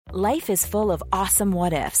Life is full of awesome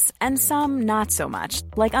what-ifs, and some not so much,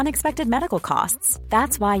 like unexpected medical costs.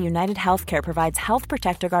 That's why United Healthcare provides Health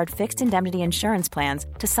Protector Guard fixed indemnity insurance plans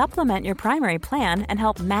to supplement your primary plan and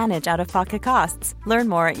help manage out-of-pocket costs. Learn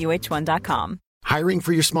more at uh1.com. Hiring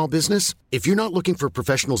for your small business? If you're not looking for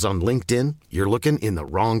professionals on LinkedIn, you're looking in the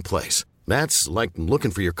wrong place. That's like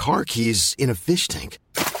looking for your car keys in a fish tank.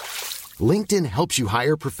 LinkedIn helps you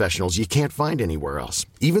hire professionals you can't find anywhere else,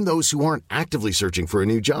 even those who aren't actively searching for a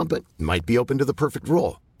new job but might be open to the perfect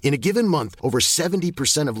role. In a given month, over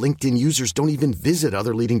 70% of LinkedIn users don't even visit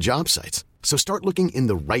other leading job sites. So start looking in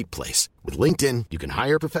the right place. With LinkedIn, you can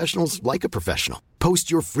hire professionals like a professional.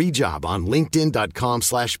 Post your free job on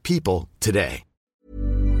linkedin.com/people today.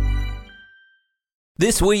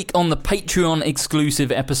 This week on the Patreon exclusive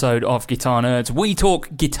episode of Guitar Nerds, we talk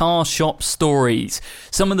guitar shop stories.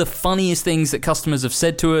 Some of the funniest things that customers have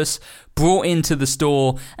said to us, brought into the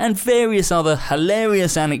store, and various other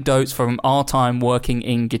hilarious anecdotes from our time working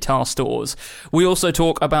in guitar stores. We also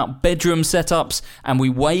talk about bedroom setups, and we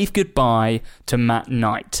wave goodbye to Matt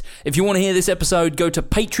Knight. If you want to hear this episode, go to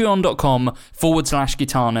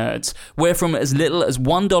patreon.com/Guitar Nerds, where from as little as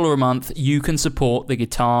 $1 a month, you can support the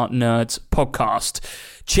Guitar Nerds podcast.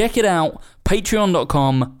 Check it out,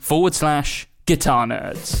 patreon.com/Guitar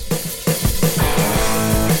Nerds.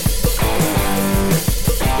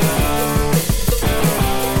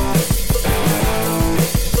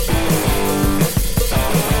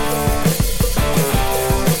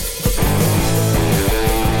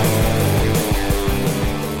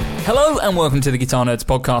 Hello and welcome to the Guitar Nerds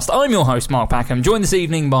podcast. I'm your host, Mark Packham, joined this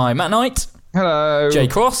evening by Matt Knight. Hello. Jay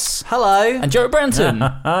Cross. Hello. And Joe Branton.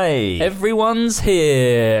 Hi. Everyone's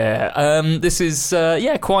here. This is,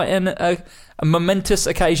 quite a momentous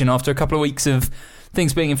occasion after a couple of weeks of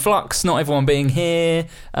things being in flux, not everyone being here,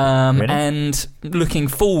 Really? And looking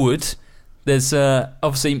forward. There's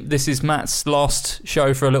obviously this is Matt's last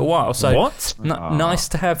show for a little while, so What? Nice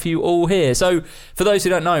to have you all here. So, for those who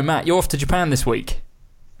don't know, Matt, you're off to Japan this week.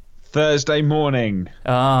 Thursday morning.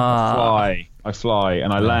 I fly,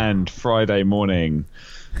 and I land Friday morning.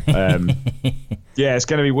 Yeah, it's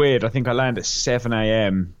going to be weird. I think I land at 7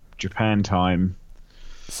 a.m. Japan time.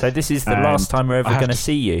 So this is the last time we're ever going to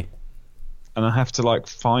see you. And I have to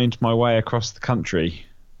find my way across the country.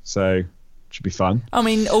 So should be fun. I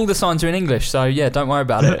mean, all the signs are in English, so yeah, don't worry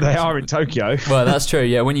about it. They are in Tokyo. Well, that's true.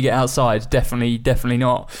 Yeah, when you get outside, definitely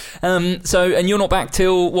not. And you're not back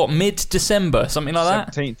till what, mid-December, something like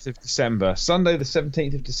that? 17th of December. Sunday, the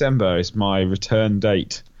 17th of December is my return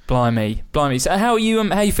date. Blimey. So how are you?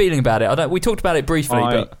 How are you feeling about it? We talked about it briefly,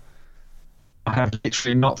 but I have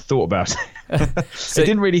literally not thought about it. It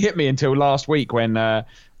didn't really hit me until last week when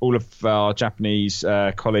all of our Japanese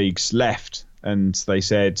colleagues left, and they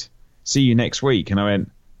said, "See you next week," and I went,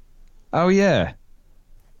 "Oh yeah."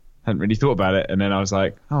 Hadn't really thought about it, and then I was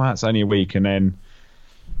like, "Oh, that's only a week." And then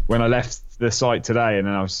when I left the site today, and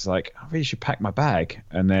then I was just like, "I really should pack my bag."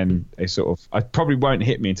 And then it probably won't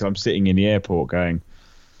hit me until I'm sitting in the airport going,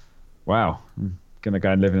 "Wow, I'm gonna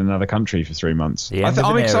go and live in another country for 3 months."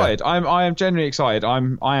 I'm excited. I am genuinely excited.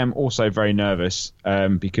 I am also very nervous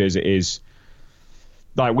because it is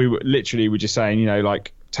like we were just saying,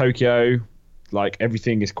 Tokyo.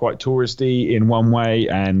 Everything is quite touristy in one way,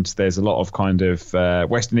 and there's a lot of kind of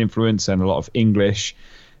Western influence and a lot of English.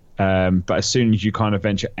 But as soon as you kind of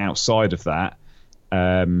venture outside of that,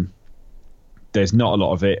 there's not a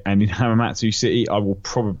lot of it. And in Hamamatsu City, I will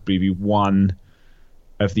probably be one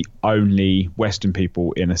of the only Western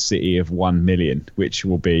people in a city of 1 million, which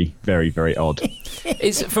will be very, very odd.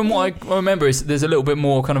 It's from what I remember, there's a little bit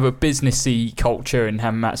more kind of a businessy culture in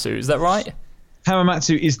Hamamatsu. Is that right?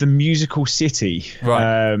 Hamamatsu is the musical city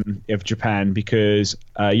of Japan because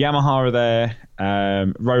Yamaha are there,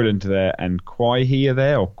 Roland are there, and Kawai are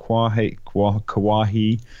there, or Kawahi,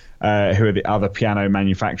 who are the other piano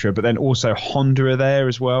manufacturer. But then also Honda are there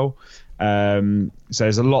as well. So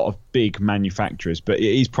there's a lot of big manufacturers, but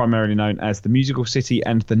it is primarily known as the musical city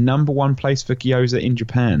and the number one place for gyoza in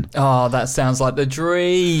Japan. Oh, that sounds like the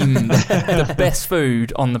dream. The best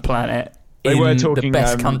food on the planet. They were talking the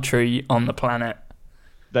best country on the planet.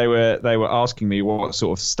 They were asking me what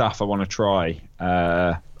sort of stuff I want to try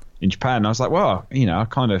in Japan. And I was like, well, I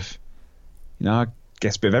kind of, I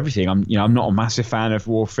guess a bit of everything. I'm not a massive fan of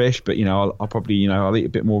raw fish, but I'll probably, I'll eat a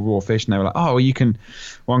bit more raw fish. And they were like, oh, well, you can.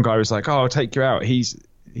 One guy was like, oh, I'll take you out. He's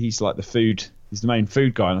like the food. He's the main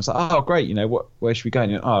food guy. And I was like, oh, great. Where should we go?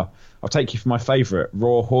 And I'll take you for my favourite,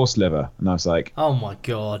 raw horse liver. And I was like, oh my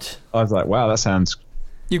god. I was like, wow, that sounds.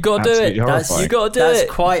 You've got to do it. You've got to do that's it.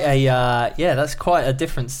 Quite a that's quite a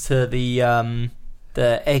difference to the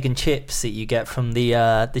the egg and chips that you get from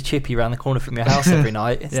the chippy around the corner from your house every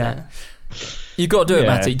night, isn't it? You got to do it,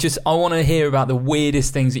 Matty. I want to hear about the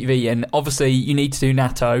weirdest things that you've eaten. Obviously, you need to do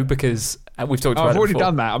natto because we've talked about it. I've already before.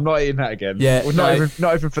 done that. I'm not eating that again. Yeah, well,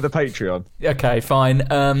 not even for the Patreon. Okay, fine.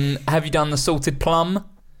 Have you done the salted plum?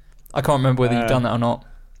 I can't remember whether you've done that or not.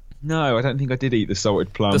 No, I don't think I did eat the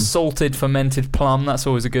salted plum. The salted fermented plum, that's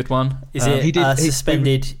always a good one. Is it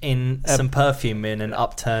suspended in some perfume in an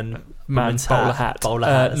upturned woman's bowler hat?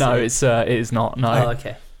 No, it is not. No. Oh,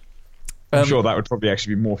 okay. I'm sure that would probably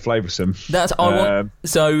actually be more flavoursome.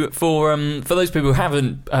 So for those people who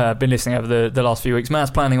haven't been listening over the last few weeks,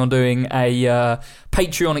 Matt's planning on doing a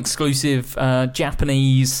Patreon exclusive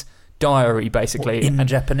Japanese diary, basically. In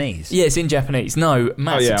Japanese? Yes, in Japanese. No,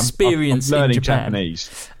 Matt's experience I'm learning in Japan.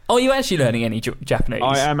 Japanese. Are you actually learning any Japanese?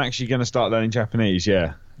 I am actually going to start learning Japanese,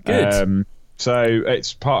 yeah. Good. So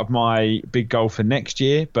it's part of my big goal for next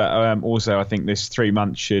year, but also I think this 3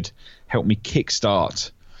 months should help me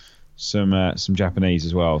kickstart some Japanese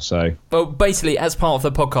as well. So, well, basically, as part of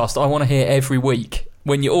the podcast, I want to hear every week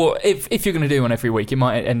if you're going to do one every week, it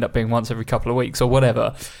might end up being once every couple of weeks or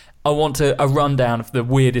whatever. I want a rundown of the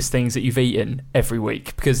weirdest things that you've eaten every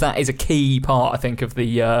week, because that is a key part, I think, of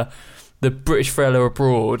the British fella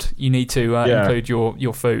abroad. You need to include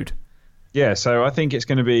your food. Yeah, so I think there's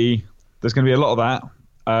going to be a lot of that.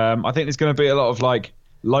 I think there's going to be a lot of like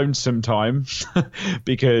lonesome time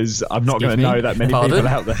because I'm not going to know that many people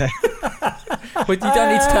out there. Well, you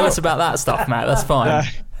don't need to tell us about that stuff, Matt. That's fine.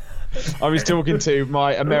 I was talking to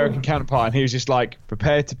my American counterpart, and he was just like,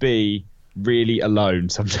 prepare to be really alone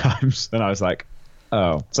sometimes. And I was like,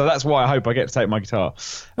 oh. So that's why I hope I get to take my guitar.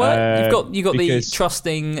 Well, you've got the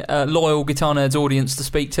trusting, loyal Guitar Nerds audience to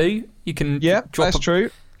speak to. You can that's true.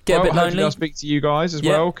 Get a bit lonely. I'll speak to you guys as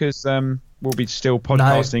well, because we'll be still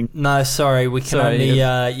podcasting. No, sorry, we can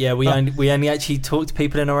we only actually talk to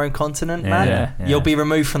people in our own continent, man. Yeah. You'll be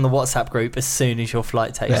removed from the WhatsApp group as soon as your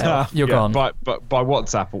flight takes off. You're gone. But by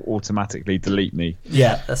WhatsApp will automatically delete me.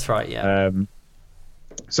 Yeah, that's right. Yeah.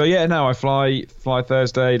 I fly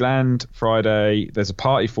Thursday, land Friday. There's a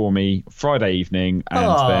party for me Friday evening, and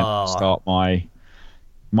then start my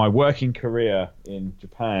working career in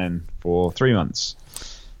Japan for 3 months.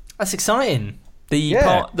 That's exciting.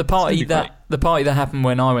 The party that happened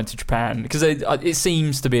when I went to Japan, because it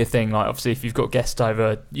seems to be a thing. Like, obviously, if you've got guests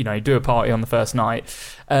over, do a party on the first night.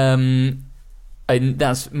 And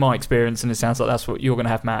that's my experience, and it sounds like that's what you're going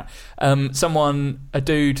to have, Matt. A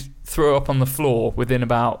dude threw up on the floor within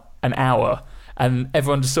about an hour, and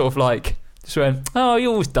everyone just sort of just went, "Oh, he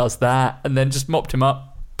always does that," and then just mopped him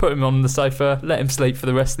up, put him on the sofa, let him sleep for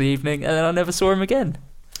the rest of the evening, and then I never saw him again.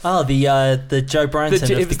 Oh, the Joe Branton.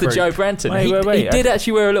 It was the Joe Branton. He did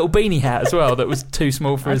actually wear a little beanie hat as well that was too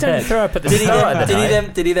small for his head.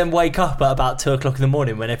 Did he then wake up at about 2 o'clock in the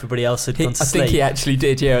morning when everybody else had gone to sleep? I think he actually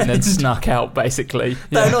did, yeah, and then snuck out basically.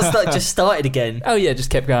 No, just started again. Oh yeah, just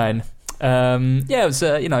kept going. It was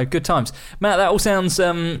good times. Matt, that all sounds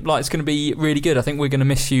like it's going to be really good. I think we're going to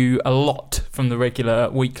miss you a lot from the regular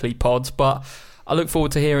weekly pods, but I look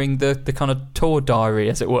forward to hearing the kind of tour diary,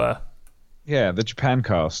 as it were. Yeah, the Japan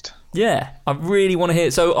cast. Yeah, I really want to hear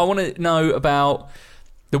it. So I want to know about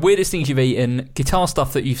the weirdest things you've eaten, guitar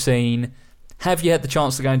stuff that you've seen. Have you had the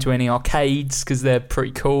chance to go into any arcades, because they're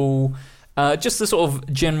pretty cool? Just the sort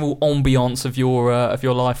of general ambiance of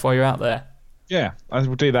your life while you're out there. Yeah, I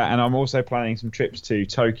will do that, and I'm also planning some trips to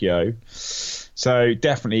Tokyo. So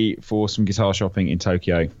definitely for some guitar shopping in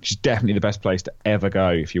Tokyo, which is definitely the best place to ever go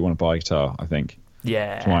if you want to buy a guitar, I think.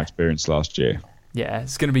 Yeah. From my experience last year. Yeah,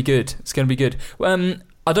 it's going to be good.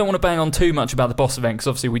 I don't want to bang on too much about the Boss event, because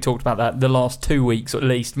obviously we talked about that the last 2 weeks, or at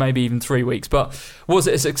least, maybe even 3 weeks. But was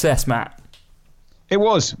it a success, Matt? It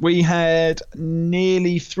was. We had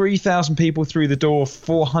nearly 3,000 people through the door,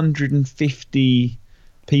 450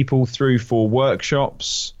 people through for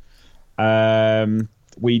workshops.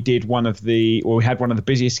 We had one of the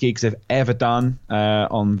busiest gigs they've ever done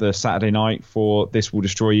on the Saturday night for This Will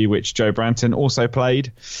Destroy You, which Joe Branton also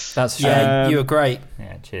played. That's a shame. You were great.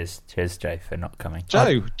 Yeah, cheers, Joe, for not coming.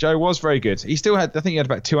 Joe was very good. He had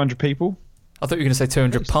about 200 people. I thought you were going to say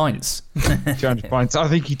 200 pints. 200 pints. I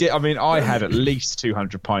think he did. I mean, I had at least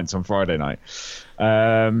 200 pints on Friday night.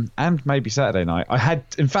 And maybe Saturday night. I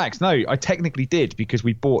technically did, because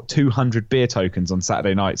we bought 200 beer tokens on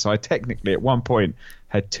Saturday night. So I technically, at one point,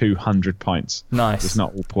 had 200 pints. Nice. It's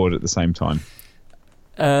not all poured at the same time.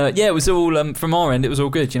 It was all, from our end, it was all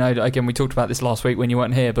good. Again, we talked about this last week when you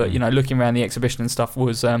weren't here, but, looking around the exhibition and stuff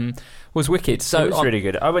was wicked. So it was really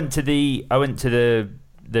good. I went to the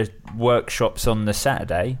workshops on the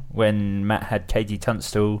Saturday when Matt had Katie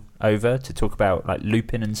Tunstall over to talk about like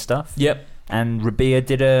looping and stuff. Yep. and Rabia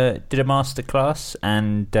did a masterclass,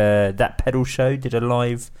 and that pedal show did a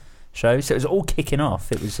live show. So it was all kicking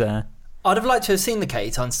off. It was. I'd have liked to have seen the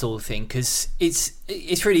Katie Tunstall thing, because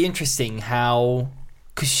it's really interesting how,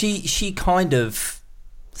 because she kind of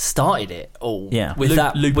started it all. Yeah. With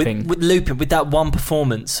that looping. with looping, with that one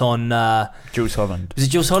performance on Jules Holland. Was it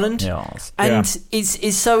Jules Holland? Yes. And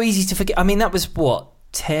it's so easy to forget. I mean, that was what,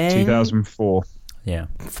 2004. Yeah.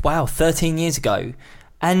 Wow, 13 years ago,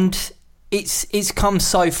 and it's come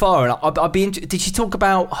so far. And I'd be did she talk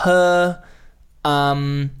about her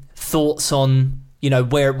thoughts on, you know,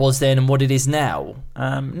 where it was then and what it is now?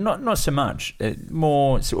 Not so much.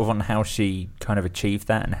 More sort of on how she kind of achieved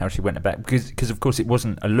that and how she went about, because of course it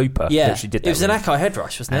wasn't a looper that she did that. It was an Akai head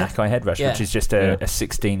rush, wasn't it? An Akai head rush, which is just a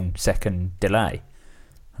 16-second delay.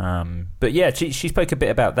 But yeah, she spoke a bit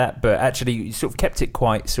about that, but actually sort of kept it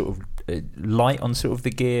quite sort of light on sort of the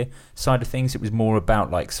gear side of things. It was more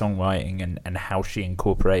about like songwriting and how she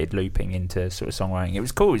incorporated looping into sort of songwriting. It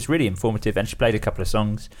was cool. It was really informative, and she played a couple of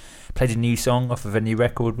songs. Played a new song off of a new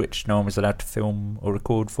record which no one was allowed to film or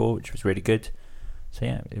record for, which was really good. So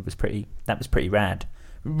yeah, that was pretty rad.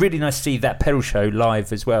 Really nice to see that pedal show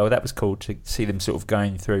live as well. That was cool to see them sort of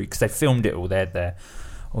going through, because they filmed it all there.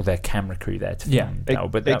 All their camera crew there to film.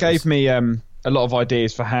 It gave me a lot of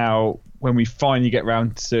ideas for how, when we finally get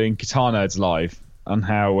round to doing Guitar Nerds live, on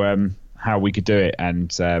how we could do it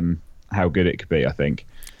and how good it could be, I think.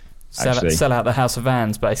 Sell out the House of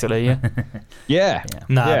Vans, basically, yeah? Yeah.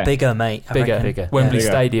 Bigger, mate. Bigger. Wembley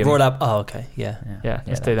Stadium. Roll up. Oh, okay, yeah.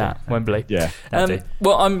 Let's do that. Wembley. Yeah.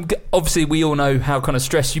 Well, obviously we all know how kind of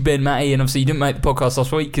stressed you've been, Matty, and obviously you didn't make the podcast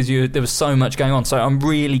last week because there was so much going on. So I'm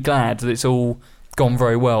really glad that it's all gone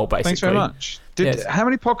very well, basically. Thanks very much. How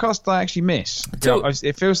many podcasts did I actually miss?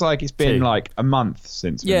 It feels like it's been 2. like a month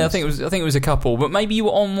since. Yeah, I think it was a couple, but maybe you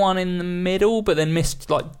were on one in the middle, but then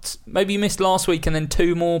missed maybe you missed last week and then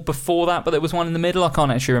 2 more before that, but there was one in the middle. I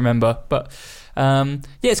can't actually remember, but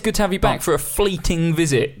it's good to have you back for a fleeting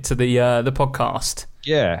visit to the podcast.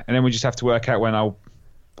 Yeah, and then we just have to work out when I'll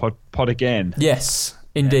pod again. Yes.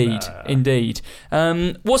 Indeed.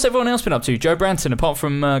 What's everyone else been up to? Joe Branton, apart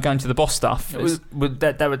from going to the Boss stuff? That was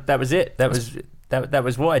it. That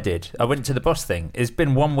was what I did. I went to the Boss thing. It's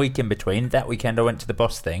been 1 week in between. That weekend I went to the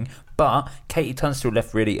Boss thing, but Katie Tunstall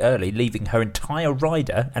left really early, leaving her entire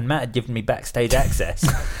rider, and Matt had given me backstage access.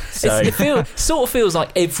 So it sort of feels like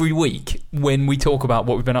every week when we talk about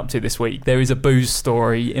what we've been up to this week, there is a booze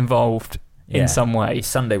story involved in some way.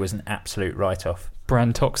 Sunday was an absolute write-off. Brand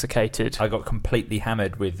intoxicated. I got completely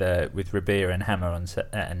hammered with Rabia and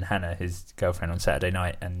and Hannah, his girlfriend, on Saturday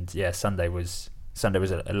night, and Sunday was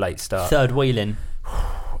a late start. Third wheeling.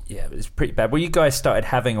 Yeah, it was pretty bad. Well, you guys started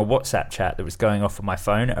having a WhatsApp chat that was going off on my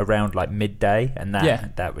phone around like midday, and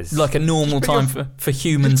that was like a normal time for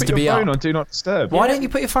humans to be up. Put your phone on Do Not Disturb. Why don't you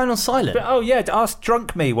put your phone on silent? Ask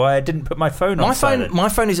Drunk Me why I didn't put my phone on silent. My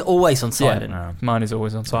phone is always on silent. Yeah, mine is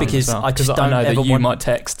always on silent because I just don't know ever that you might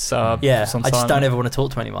text. So I just don't ever want to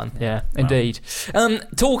talk to anyone. Yeah, indeed.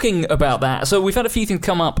 Talking about that, so we've had a few things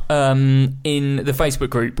come up in the Facebook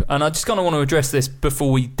group, and I just kind of want to address this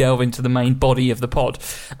before we delve into the main body of the pod,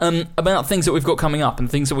 about things that we've got coming up and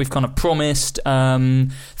things that we've kind of promised,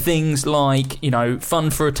 things like, Fun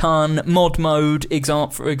for a Ton, Mod Mode,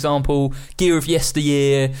 for example, Gear of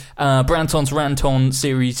Yesteryear, Branton's Ranton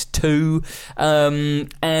Series 2,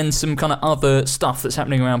 and some kind of other stuff that's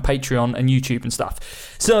happening around Patreon and YouTube and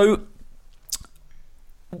stuff. So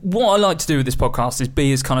what I like to do with this podcast is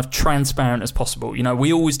be as kind of transparent as possible.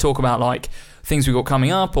 We always talk about like things we've got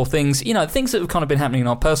coming up, or things that have kind of been happening in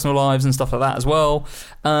our personal lives and stuff like that as well.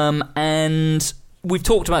 And we've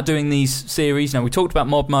talked about doing these series. We talked about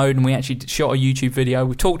Mod Mode, and we actually shot a YouTube video.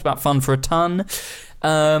 We've talked about Fun for a Ton,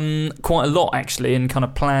 quite a lot actually, and kind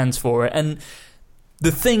of plans for it. And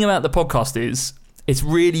the thing about the podcast is, it's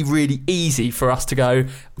really, really easy for us to go,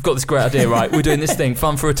 we've got this great idea, right? We're doing this thing,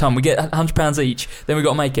 Fun for a Ton. We get £100 each, then we've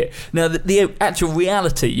got to make it. Now, the actual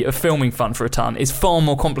reality of filming Fun for a Ton is far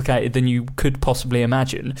more complicated than you could possibly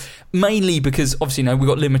imagine. Mainly because, obviously, we've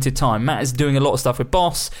got limited time. Matt is doing a lot of stuff with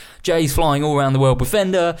Boss. Jay's flying all around the world with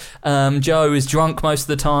Fender. Joe is drunk most of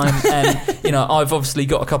the time. And, I've obviously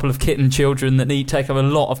got a couple of kitten children that take up a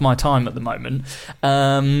lot of my time at the moment.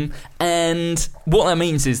 And what that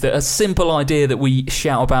means is that a simple idea that we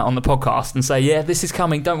shout about on the podcast and say, yeah, this is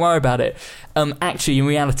coming, don't worry about it. Actually, in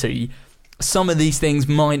reality, some of these things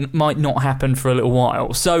might not happen for a little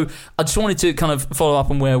while. So I just wanted to kind of follow up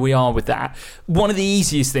on where we are with that. One of the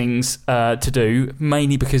easiest things to do,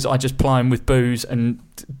 mainly because I just ply him with booze and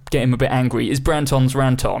get him a bit angry, is Branton's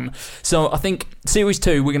Rant-On. So I think Series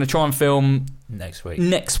 2 we're going to try and film next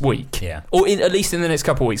week. Yeah. Or at least in the next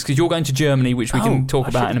couple of weeks, because you're going to Germany, which we can talk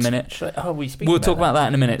about in a minute. We'll talk about that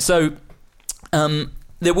in a minute. So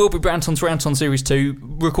there will be Branton's Rant-On Series 2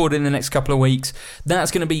 recorded in the next couple of weeks.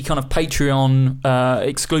 That's going to be kind of Patreon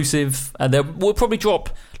exclusive. We'll probably drop,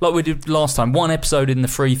 like we did last time, one episode in the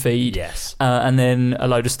free feed. Yes. And then a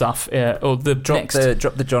load of stuff. Or drop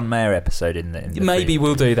the John Mayer episode in the maybe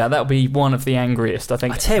we'll do that. That'll be one of the angriest, I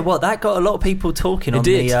think. I tell you what, that got a lot of people talking on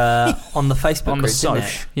the Facebook on group, the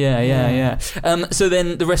Soch. Yeah. So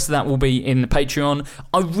then the rest of that will be in the Patreon.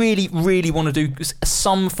 I really, really want to do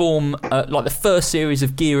some form, like the first series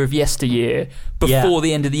of Gear of Yesteryear before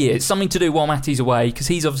the end of the year. It's something to do while Matty's away, because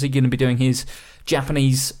he's obviously going to be doing his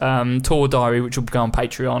Japanese tour diary, which will go on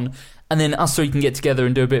Patreon, and then us three can get together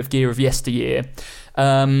and do a bit of Gear of Yesteryear.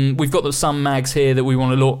 We've got some mags here that we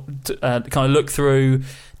want to look through.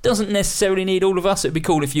 Doesn't necessarily need all of us. It'd be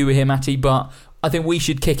cool if you were here, Matty, but I think we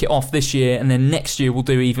should kick it off this year, and then next year we'll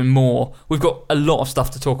do even more. We've got a lot of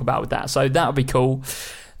stuff to talk about with that, so that would be cool.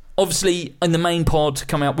 Obviously, in the main pod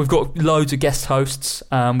coming up, we've got loads of guest hosts.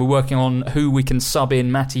 We're working on who we can sub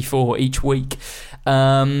in Matty for each week.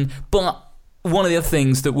 But one of the other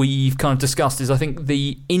things that we've kind of discussed is, I think,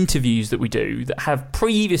 the interviews that we do that have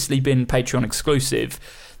previously been Patreon exclusive,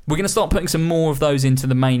 we're going to start putting some more of those into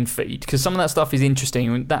the main feed, because some of that stuff is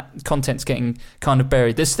interesting and that content's getting kind of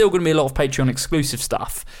buried. There's still going to be a lot of Patreon exclusive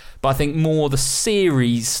stuff, but I think more the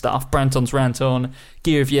series stuff, Branton's Rant-On,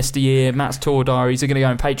 Gear of Yesteryear, Matt's Tour Diaries, are going to go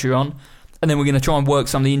on Patreon, and then we're going to try and work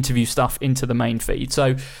some of the interview stuff into the main feed.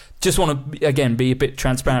 So just want to, again, be a bit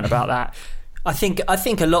transparent about that. I think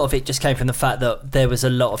a lot of it just came from the fact that there was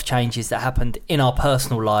a lot of changes that happened in our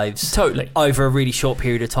personal lives. Totally. Over a really short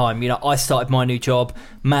period of time. You know, I started my new job.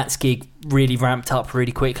 Matt's gig really ramped up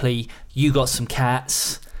really quickly. You got some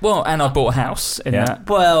cats. Well, and I bought a house in that.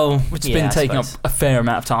 Well, which has been taking up a fair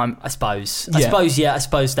amount of time. I suppose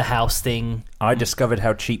the house thing. I discovered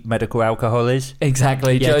how cheap medical alcohol is.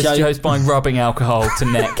 Exactly. Yeah, Joe's buying rubbing alcohol to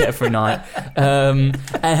neck every night.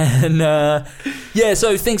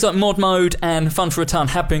 So things like Mod Mode and Fun for a Ton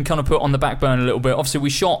have been kind of put on the back burner a little bit. Obviously, we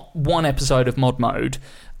shot one episode of Mod Mode.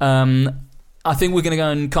 I think we're going to go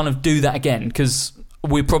and kind of do that again, because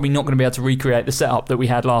we're probably not going to be able to recreate the setup that we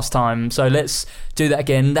had last time. So let's do that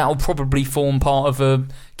again. That'll probably form part of a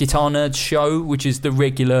Guitar Nerds show, which is the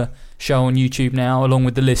regular show on YouTube now, along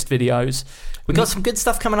with the list videos. We've got some good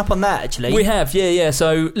stuff coming up on that, actually. We have, yeah.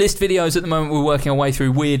 So list videos at the moment, we're working our way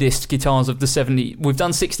through weirdest guitars of the 70s. We've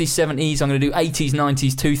done 60s, 70s. I'm going to do 80s,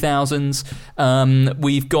 90s, 2000s.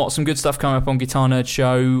 We've got some good stuff coming up on Guitar Nerd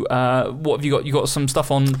Show. What have you got? You got some stuff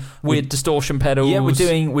on weird distortion pedals. Yeah,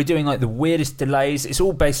 we're doing like the weirdest delays. It's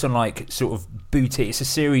all based on like sort of boutique. It's a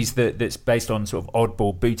series that's based on sort of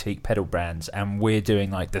oddball boutique pedal brands, and we're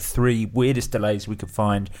doing like the 3 weirdest delays we could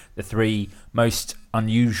find, the 3 most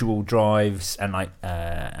unusual drives, and I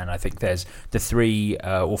think there's the 3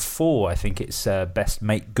 or 4. I think it's best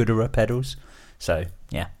make Goodera pedals. So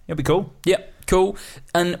yeah, it'll be cool. Yep, cool.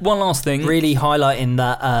 And one last thing, really highlighting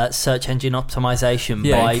that search engine optimization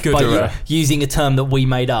by using a term that we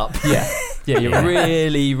made up. Yeah, you're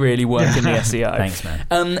really, really working the SEO. Thanks,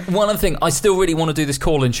 man. One other thing, I still really want to do this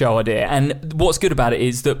call-in show idea, and what's good about it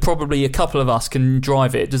is that probably a couple of us can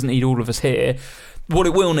drive it. It doesn't need all of us here. What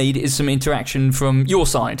it will need is some interaction from your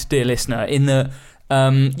side, dear listener, in that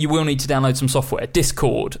you will need to download some software,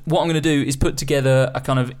 Discord. What I'm going to do is put together a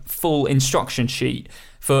kind of full instruction sheet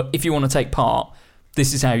for if you want to take part,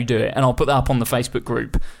 this is how you do it. And I'll put that up on the Facebook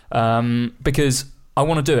group because I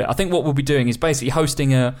want to do it. I think what we'll be doing is basically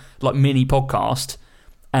hosting a like mini podcast,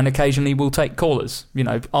 and occasionally we'll take callers. You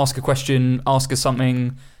know, ask a question, ask us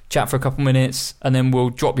something, chat for a couple minutes, and then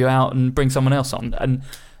we'll drop you out and bring someone else on. And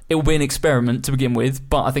it will be an experiment to begin with,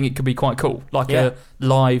 but I think it could be quite cool. Like a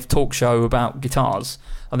live talk show about guitars.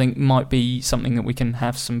 I think might be something that we can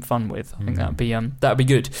have some fun with. I think that'd be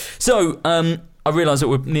good. So I realise that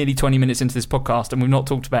we're nearly 20 minutes into this podcast and we've not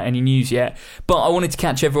talked about any news yet, but I wanted to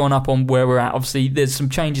catch everyone up on where we're at. Obviously, there's some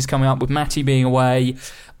changes coming up with Matty being away,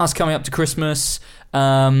 us coming up to Christmas,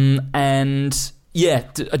 and yeah,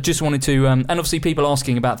 I just wanted to... and obviously people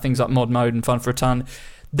asking about things like Mod Mode and Fun for a Ton.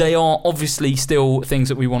 They are obviously still things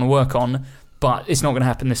that we want to work on, but it's not going to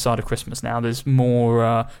happen this side of Christmas now. There's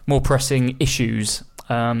more pressing issues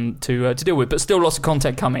to deal with, but still lots of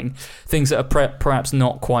content coming. Things that are perhaps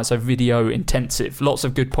not quite so video intensive. Lots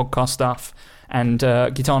of good podcast stuff and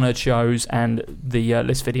Guitar Nerd shows and the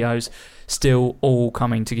list videos still all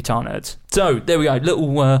coming to Guitar Nerds. So there we go,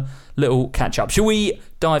 little catch up. Shall we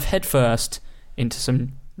dive headfirst into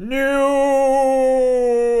some news?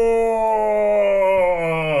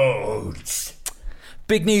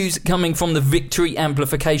 Big news coming from the Victory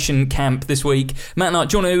Amplification camp this week. Matt Knight,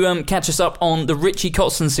 do you want to catch us up on the Richie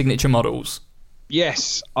Kotzen signature models?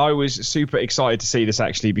 Yes, I was super excited to see this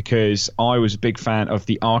actually because I was a big fan of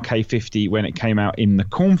the RK50 when it came out in the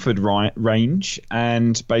Cornford range,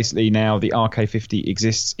 and basically now the RK50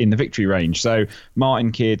 exists in the Victory range. So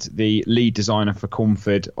Martin Kidd, the lead designer for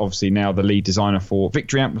Cornford, obviously now the lead designer for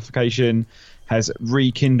Victory Amplification, has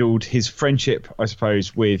rekindled his friendship, I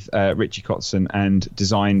suppose, with Richie Kotzen and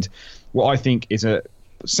designed what I think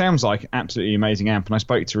sounds like absolutely amazing amp. And I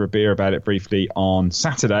spoke to Rabir about it briefly on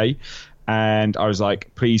Saturday, and I was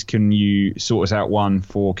like, please, can you sort us out one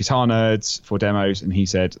for Guitar Nerds for demos? And he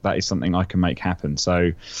said, that is something I can make happen.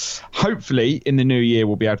 So hopefully in the new year,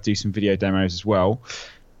 we'll be able to do some video demos as well.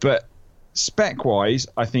 But spec-wise,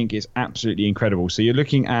 I think it's absolutely incredible. So you're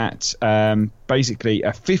looking at basically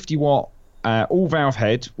a 50-watt all-valve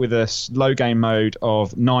head with a low gain mode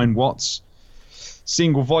of 9 watts,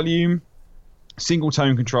 single volume, single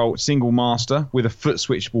tone control, single master with a foot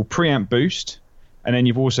switchable preamp boost. And then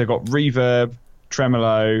you've also got reverb,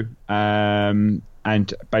 tremolo, and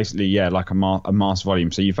basically, like a master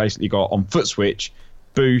volume. So you've basically got on foot switch,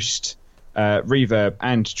 boost, reverb,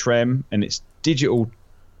 and trem, and it's digital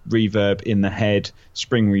reverb in the head,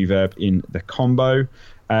 spring reverb in the combo,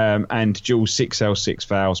 and dual 6L6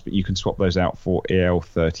 valves, but you can swap those out for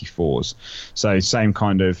EL34s. So same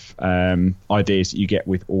kind of ideas that you get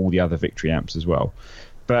with all the other Victory amps as well.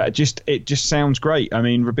 But it just sounds great. I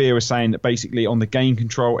mean, Rabir was saying that basically on the gain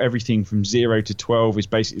control, everything from 0 to 12 is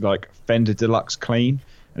basically like Fender Deluxe clean,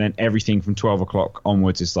 and then everything from 12 o'clock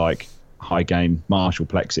onwards is like high gain Marshall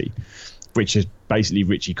Plexi, which is basically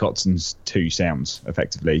Richie Kotzen's 2 sounds,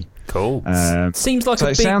 effectively. Cool. Seems like so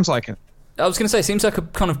it sounds like a... I was going to say, it seems like a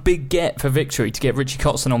kind of big get for Victory to get Richie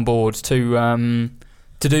Kotzen on board to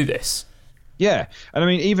do this. Yeah, and I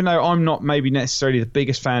mean, even though I'm not maybe necessarily the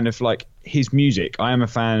biggest fan of like his music, I am a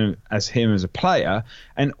fan as him as a player,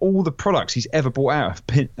 and all the products he's ever brought out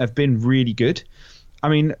have been really good. I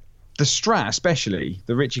mean, the Strat, especially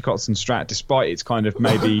the Richie Kotzen Strat, despite its kind of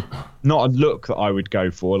maybe not a look that I would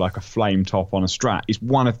go for, like a flame top on a Strat, is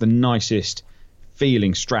one of the nicest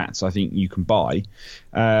feeling Strats I think you can buy,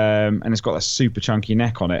 and it's got a super chunky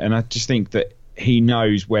neck on it, and I just think that he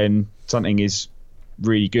knows when something is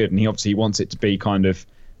really good, and he obviously wants it to be kind of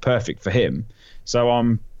perfect for him. So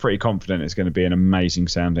I'm pretty confident it's going to be an amazing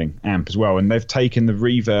sounding amp as well. And they've taken the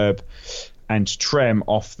reverb and trem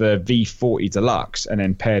off the V40 Deluxe and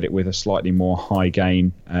then paired it with a slightly more high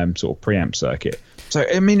gain sort of preamp circuit. So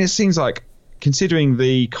I mean, it seems like, considering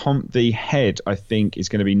the head I think is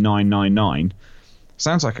going to be $999,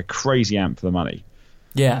 sounds like a crazy amp for the money.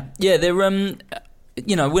 Yeah, they're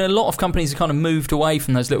you know, when a lot of companies have kind of moved away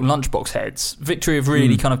from those little lunchbox heads, Victory have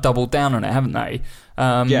really kind of doubled down on it, haven't they?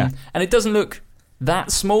 Yeah. And it doesn't look that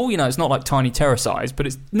small. You know, it's not like Tiny Terror size, but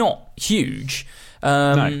it's not huge.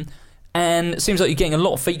 No. And it seems like you're getting a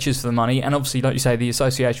lot of features for the money. And obviously, like you say, the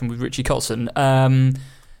association with Richie Kotzen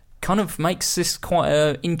kind of makes this quite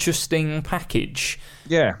an interesting package.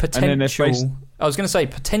 Yeah. Potential. I was going to say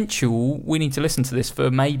potential. We need to listen to this for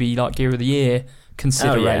maybe like Gear of the Year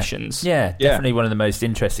considerations. Oh, yeah, definitely one of the most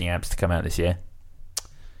interesting amps to come out this year.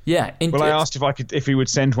 Yeah. Well, I asked if he would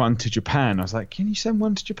send one to Japan. I was like, can you send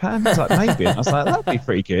one to Japan? I was like, maybe. And I was like, that'd be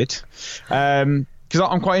pretty good. Because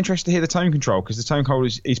I'm quite interested to hear the tone control, because the tone control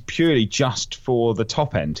is purely just for the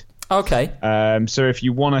top end. Okay. So if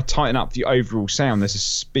you want to tighten up the overall sound, there's a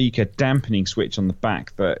speaker dampening switch on the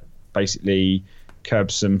back that basically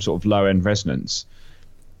curbs some sort of low end resonance.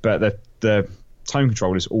 But the tone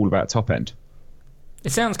control is all about top end.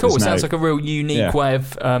 It sounds cool. It sounds like a real unique way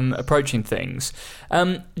of approaching things.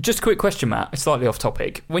 Just a quick question, Matt. It's slightly off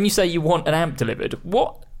topic. When you say you want an amp delivered,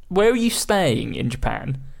 where are you staying in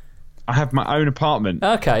Japan? I have my own apartment.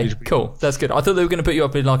 Okay, cool. That's good. I thought they were going to put you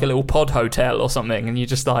up in like a little pod hotel or something, and you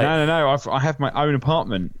just like... No. I have my own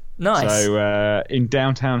apartment. Nice. So in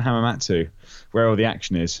downtown Hamamatsu, where all the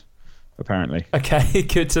action is, apparently. Okay,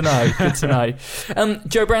 good to know. Good to know.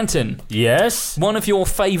 Joe Branton. Yes? One of your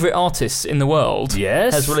favourite artists in the world.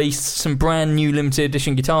 Yes? Has released some brand new limited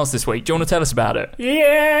edition guitars this week. Do you want to tell us about it?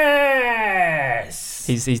 Yes!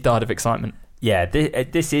 He's died of excitement. Yeah,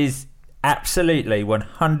 this is absolutely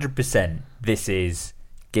 100%. This is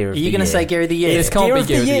Gear of Are the you going to year. say Gear of the Year? This can't be Gear of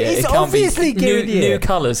the Year. It's It can't obviously be, Gear of the Year. New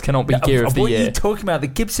colours cannot be Gear of the What Year. are you talking about? The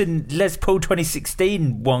Gibson Les Paul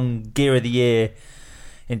 2016 won Gear of the Year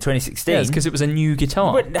in 2016. Yes, because it was a new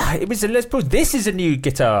guitar. But, no, it was a Les Paul. This is a new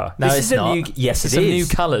guitar. No, this it's is a not. new. Yes, It's it some is. new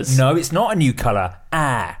colours. No, it's not a new colour.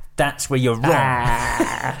 That's where you're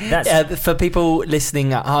wrong. For people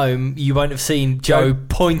listening at home, you won't have seen Joe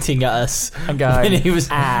pointing at us And going, when he was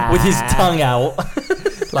with his tongue out.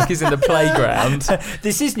 like he's in the playground.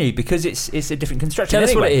 This is new because it's a different construction. Tell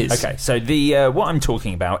us what Anyway, it is. Okay, so the what I'm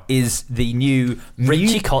talking about is the new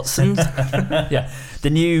Richie Kotzen. Yeah. the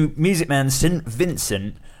new Music Man St.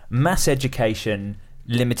 Vincent Mass Education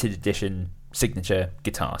Limited Edition signature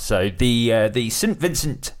guitar. So the St.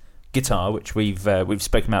 Vincent guitar, which we've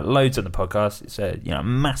spoken about loads on the podcast, it's a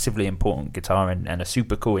massively important guitar and a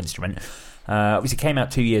super cool instrument. Obviously came out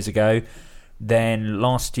 2 years ago. Then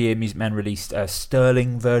last year Music Man released a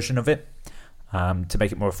sterling version of it to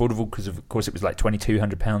make it more affordable, because of course it was like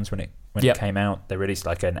 £2,200 when it came out. They released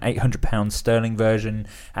like an £800 sterling version.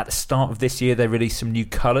 At the start of this year they released some new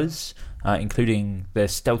colours, including the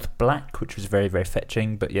Stealth Black, which was very, very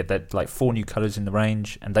fetching. But yeah, they're like 4 new colours in the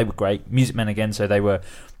range, and they were great. Music Man again, so they were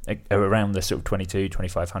around the sort of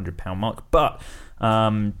 £2,200-2,500 mark. But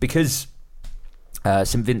because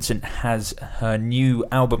St. Vincent has her new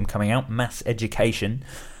album coming out, Mass Education,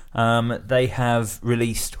 they have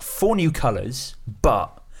released 4 new colours,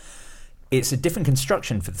 but it's a different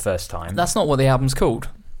construction for the first time. That's not what the album's called.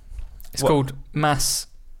 It's What? called Mass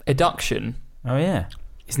Education. Oh yeah.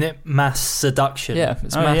 Isn't it Mass Seduction? Yeah,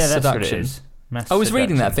 it's Oh Mass yeah, that's what it Seduction. is. Mass I was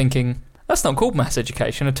reading that Seduction. thinking, that's not called Mass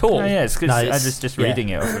Education at all. Oh yeah, it's because No, I it's- was just yeah. reading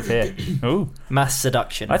it off of here. Ooh. Mass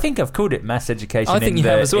Seduction. I think I've called it Mass Education. I think in you the,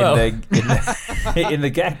 have as well. In the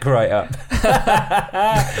gag write-up.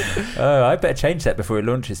 Oh, I better change that before it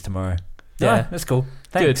launches tomorrow. Yeah. That's cool.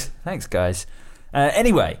 Thanks. Good. Thanks, guys.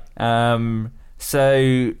 Anyway, so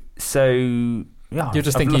yeah, You're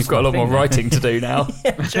just I've thinking lost you've got a my lot more thing now. writing to do now.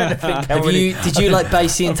 I'm trying to think how many- Did you like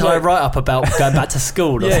base the entire write-up about going back to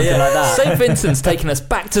school or something like that? St. Vincent's taking us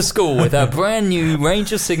back to school with our brand new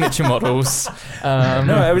range of signature models.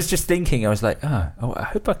 No, I was just thinking. I was like, I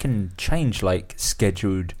hope I can change like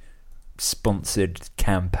scheduled sponsored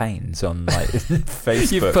campaigns on like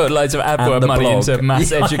Facebook. You've put loads of And AdWord the money blog. into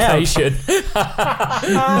Mass Yeah, I have. Education.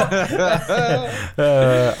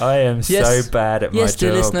 I am Yes. so bad at my Yes, dear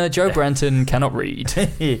job. listener, Joe Branton cannot read.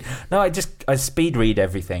 No, I speed read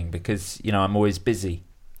everything because I'm always busy.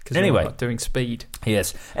 Anyway. You're not doing speed.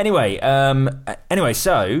 Yes. Anyway,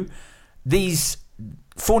 so these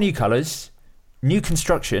 4 new colours, new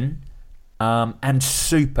construction, and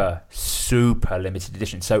super, super limited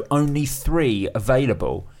edition. So only 3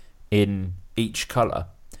 available in each colour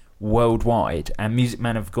worldwide. And Music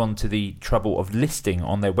Man have gone to the trouble of listing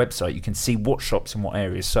on their website. You can see what shops and what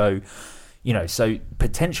areas. So, so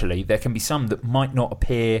potentially there can be some that might not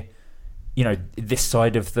appear, this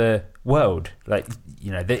side of the world. Like,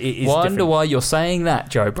 it is Wonder different. why you're saying that,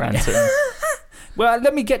 Joe Branton. Well,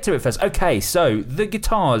 let me get to it first. Okay, so the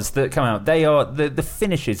guitars that come out, they are the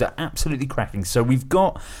finishes are absolutely cracking. So we've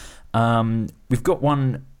got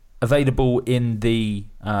one available in the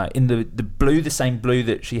blue, the same blue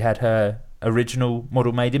that she had her original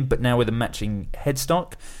model made in, but now with a matching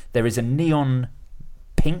headstock. There is a neon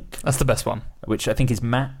pink, That's the best one. which I think is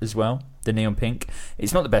matte as well. The neon pink.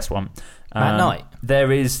 It's not the best one. Matte Night.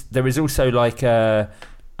 There is also like a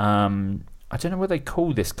I don't know what they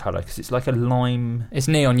call this colour because it's like a lime. It's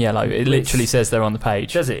neon yellow. It literally says there on the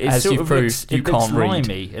page. Does it? As sort you of proved, looks, you it looks can't read.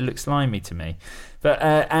 slimy. It looks slimy to me. But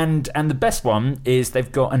and the best one is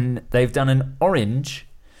they've done an orange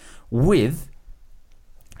with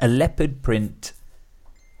a leopard print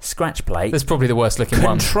scratch plate, That's probably the worst looking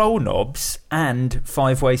one. control knobs, and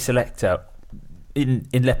 5-way selector in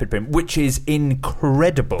leopard print, which is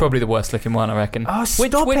incredible. Probably the worst looking one, I reckon. Oh, which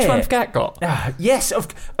stop it. one's Gat got? Yes.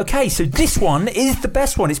 Okay, so this one is the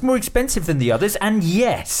best one. It's more expensive than the others, and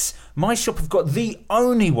yes, my shop have got the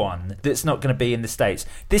only one that's not going to be in the States.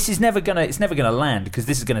 This is never gonna. It's never going to land because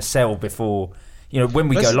this is going to sell before. When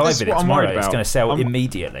we go live That's with it what I'm tomorrow, worried it's about. going to sell I'm-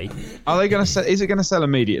 immediately. Are they going to sell? Is it going to sell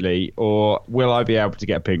immediately, or will I be able to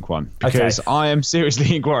get a pink one? Because I am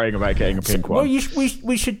seriously inquiring about getting a pink Well, one.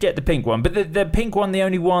 we should get the pink one, but the pink one, the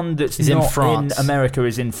only one that's Is in not France. in America,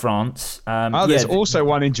 is in France. There's also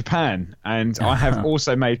one in Japan, and I have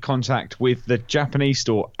also made contact with the Japanese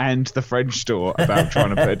store and the French store about trying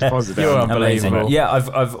to put a deposit You're down. unbelievable. Amazing. Yeah,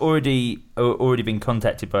 I've already been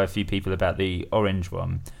contacted by a few people about the orange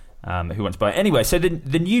one. Who wants to buy it? Anyway, so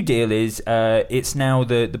the new deal is it's now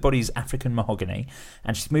the body's African mahogany,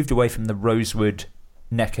 and she's moved away from the rosewood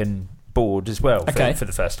neck and board as well for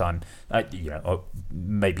the first time. Or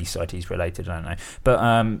maybe CITES related, I don't know.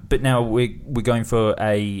 But now we're going for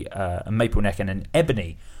a maple neck and an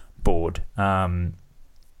ebony board, and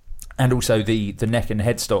also the neck and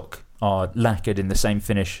headstock are lacquered in the same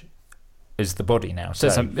finish as the body now. So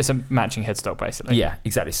it's a matching headstock, basically. Yeah,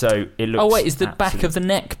 exactly. So it looks... Oh, wait, is the back of the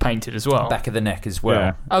neck painted as well? Back of the neck as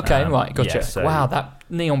well. Yeah. Okay, right, gotcha. Yeah, so wow, that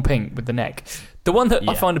neon pink with the neck. The one that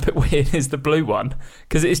I find a bit weird is the blue one,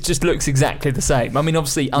 because it just looks exactly the same. I mean,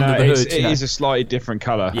 obviously, under the hood... It is a slightly different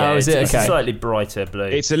colour. Yeah, is it? It's a slightly brighter blue.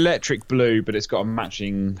 It's electric blue, but it's got a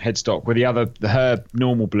matching headstock, where her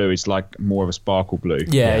normal blue is like more of a sparkle blue.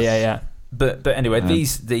 Yeah. But anyway,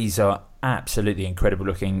 these are absolutely incredible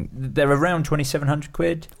looking. They're around 2,700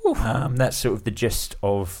 quid. That's sort of the gist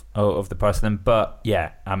of the price of them. But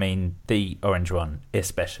yeah, I mean, the orange one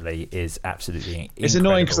especially is absolutely incredible. It's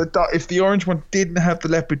annoying because if the orange one didn't have the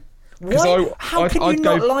leopard... How can you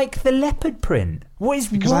not like the leopard print? What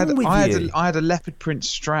is wrong with you? I had a leopard print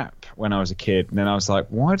strap when I was a kid, and then I was like,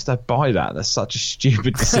 why did I buy that? That's such a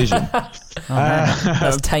stupid decision.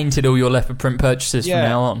 That's tainted all your leopard print purchases from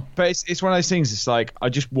now on. But it's one of those things. It's like, I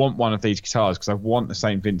just want one of these guitars because I want the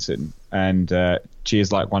St. Vincent, and she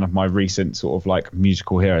is like one of my recent sort of like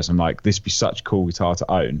musical heroes. I'm like, this would be such a cool guitar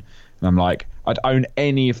to own. And I'm like, I'd own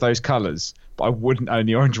any of those colours, but I wouldn't own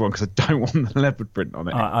the orange one because I don't want the leopard print on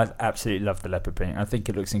it. I absolutely love the leopard print. I think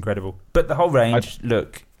it looks incredible. But the whole range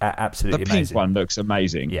look absolutely amazing. The pink one looks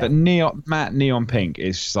amazing. Yeah. The matte neon pink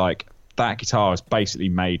is just like, that guitar is basically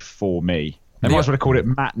made for me. They might as well have called it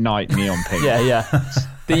Matte Night Neon Pink. Yeah.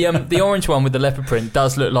 The orange one with the leopard print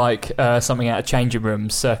does look like something out of Changing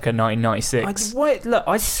Rooms circa 1996. Look,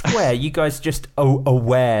 I swear you guys just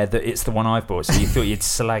aware that it's the one I've bought, so you thought you'd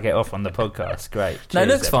slag it off on the podcast. Great. No, it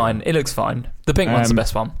looks fine. It looks fine. The pink one's the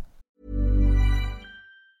best one.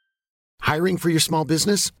 Hiring for your small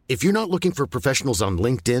business? If you're not looking for professionals on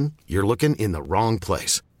LinkedIn, you're looking in the wrong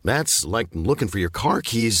place. That's like looking for your car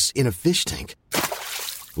keys in a fish tank.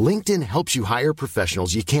 LinkedIn helps you hire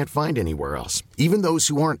professionals you can't find anywhere else, even those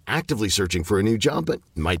who aren't actively searching for a new job but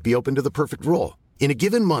might be open to the perfect role. In a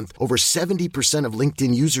given month, over 70% of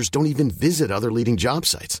LinkedIn users don't even visit other leading job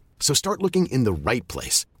sites. So start looking in the right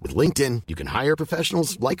place. With LinkedIn, you can hire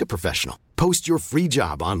professionals like a professional. Post your free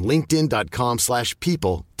job on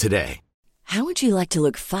linkedin.com/people today. How would you like to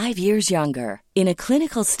look 5 years younger? In a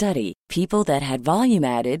clinical study, people that had volume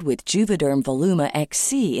added with Juvederm Voluma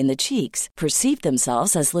XC in the cheeks perceived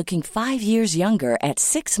themselves as looking 5 years younger at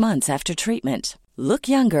 6 months after treatment. Look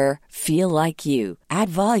younger, feel like you. Add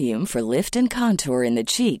volume for lift and contour in the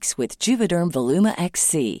cheeks with Juvederm Voluma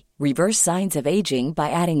XC. Reverse signs of aging by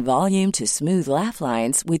adding volume to smooth laugh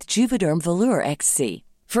lines with Juvederm Volure XC.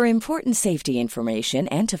 For important safety information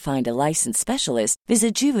and to find a licensed specialist,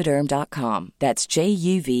 visit Juvederm.com. That's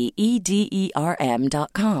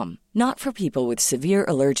JUVEDERM.com. Not for people with severe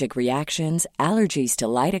allergic reactions, allergies to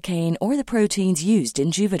lidocaine, or the proteins used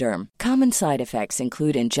in Juvederm. Common side effects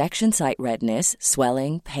include injection site redness,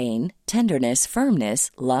 swelling, pain, tenderness, firmness,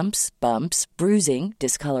 lumps, bumps, bruising,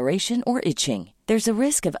 discoloration, or itching. There's a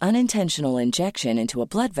risk of unintentional injection into a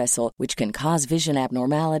blood vessel, which can cause vision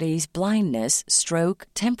abnormalities, blindness, stroke,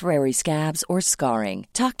 temporary scabs, or scarring.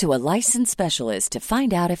 Talk to a licensed specialist to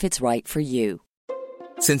find out if it's right for you.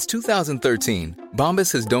 Since 2013,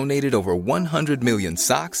 Bombas has donated over 100 million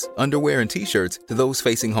socks, underwear, and T-shirts to those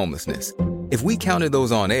facing homelessness. If we counted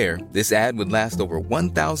those on air, this ad would last over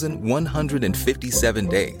 1,157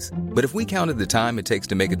 days. But if we counted the time it takes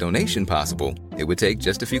to make a donation possible, it would take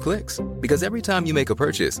just a few clicks. Because every time you make a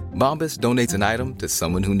purchase, Bombas donates an item to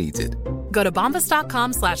someone who needs it. Go to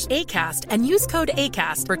bombas.com/ACAST and use code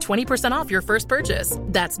ACAST for 20% off your first purchase.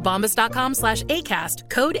 That's bombas.com/ACAST,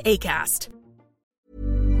 code ACAST.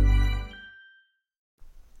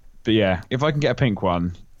 But yeah, if I can get a pink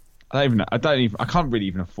one, I can't really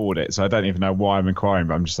even afford it, so I don't even know why I'm inquiring.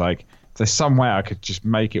 But I'm just like, there's some way I could just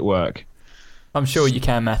make it work. I'm sure you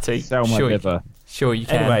can, Matty. Sell my liver. Sure you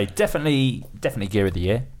can. Anyway, definitely gear of the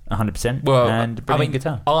year, 100%. Well, and brilliant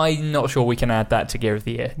guitar. I'm not sure we can add that to gear of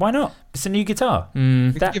the year. Why not? It's a new guitar.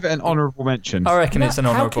 We could give it an honourable mention. I reckon it's an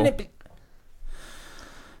honourable. How can it be?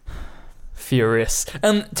 Furious.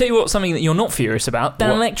 Tell you what, something that you're not furious about.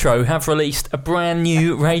 Danelectro have released a brand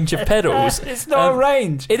new range of pedals. It's not a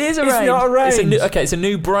range. It is a range. It's not a range. It's a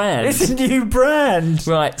new brand. It's a new brand.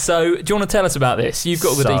 Right, so do you want to tell us about this? You've got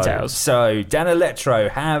all the details. So Danelectro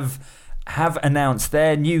have announced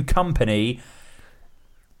their new company,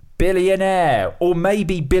 Billionaire, or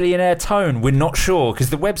maybe Billionaire Tone. We're not sure,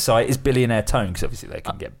 because the website is Billionaire Tone, because obviously they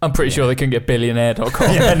can get... I'm pretty sure they couldn't get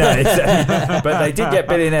billionaire.com. Yeah, no, exactly. But they did get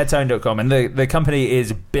billionairetone.com, and the company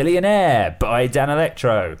is Billionaire by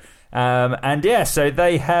Danelectro. And yeah, so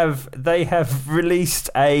they have released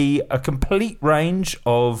a complete range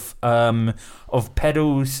of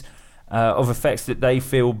pedals, of effects that they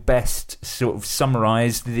feel best sort of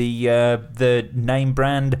summarise the name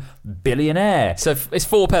brand Billionaire. So it's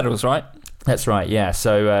 4 pedals, right? That's right, yeah.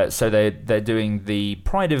 So they're doing the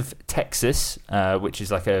Pride of Texas, which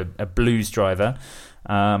is like a blues driver,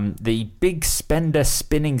 the Big Spender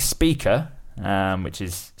spinning speaker, which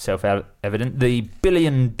is self-evident, the $1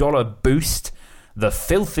 billion boost, the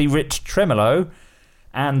Filthy Rich tremolo,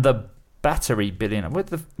 and the Battery billionaire.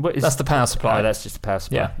 What is that's the power supply. Oh, that's just the power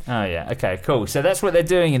supply. Yeah. Oh yeah. Okay. Cool. So that's what they're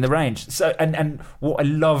doing in the range. So and what I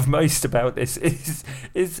love most about this is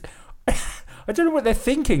I don't know what they're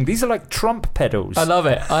thinking. These are like Trump pedals. I love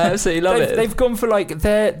it. I absolutely love it. They've gone for like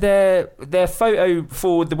their photo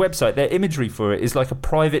for the website. Their imagery for it is like a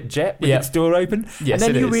private jet with its door open. Yes,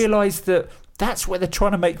 and then you is. realise that that's what they're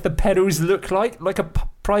trying to make the pedals look like a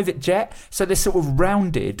private jet. So they're sort of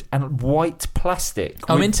rounded and white plastic.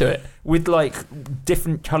 I'm into it. With like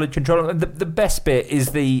different coloured control. And the best bit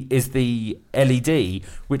is the LED,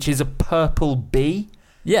 which is a purple bee.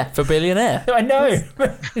 Yeah, for Billionaire. I know.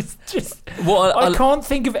 It's just I can't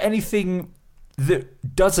think of anything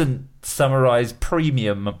that doesn't summarise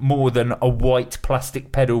premium more than a white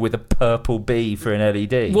plastic pedal with a purple bee for an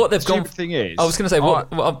LED. What they've gone. Thing is, I was going to say,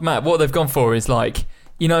 Matt, what they've gone for is like,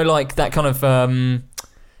 you know, like that kind of.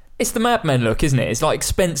 It's the Mad Men look, isn't it? It's like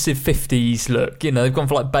expensive 50s look. You know, they've gone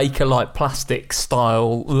for like Baker-like plastic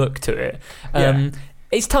style look to it.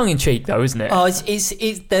 It's tongue in cheek though, isn't it? Oh,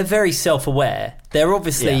 it's they're very self-aware. They're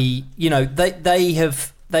obviously, you know,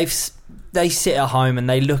 they sit at home and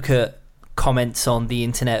they look at comments on the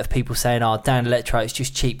internet of people saying, "Oh, Dan Electro, it's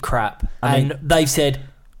just cheap crap," and they've said,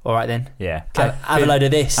 "All right then, have a load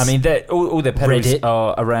of this." I mean, all their pedals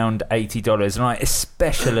are around $80, and I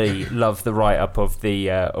especially love the write-up of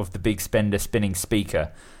the Big Spender spinning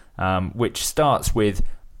speaker, which starts with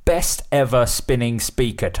best ever spinning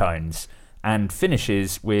speaker tones. And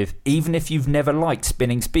finishes with, even if you've never liked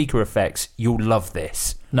spinning speaker effects, you'll love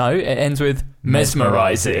this. No, it ends with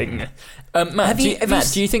mesmerising. Matt,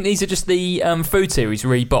 do you think these are just the Food Series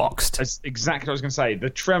reboxed? That's exactly what I was going to say. The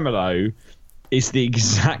tremolo is the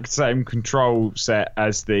exact same control set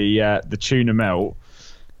as the Tuna Melt.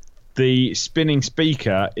 The spinning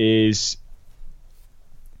speaker is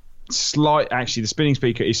actually, the spinning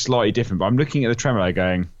speaker is slightly different, but I'm looking at the tremolo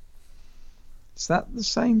going, is that the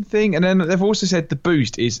same thing? And then they've also said the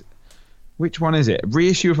boost is, which one is it?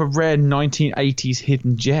 Reissue of a rare 1980s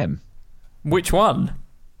hidden gem. Which one?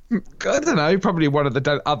 I don't know. Probably one of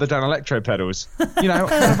the other Dan Electro pedals. You know,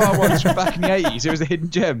 one of our ones from back in the 80s. It was a hidden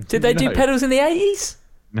gem. Did they do pedals in the 80s?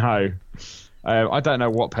 No. I don't know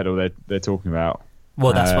what pedal they're talking about.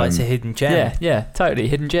 Well, that's why it's a hidden gem. Yeah, totally.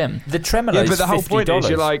 Hidden gem. The tremolo is $50. But the whole point is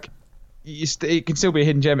you're like, it can still be a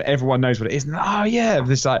hidden gem. Everyone knows what it is. And, oh yeah,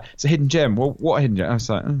 it's a hidden gem. Well, what a hidden gem? I was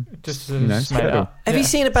like, just it's made it up. Have you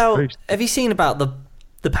seen about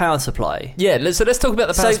the power supply? Yeah, so let's talk about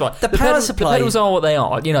the power supply. The power supply. The pedals are what they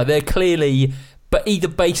are. You know, they're clearly, but either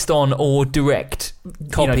based on or direct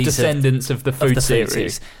copies, descendants of the Food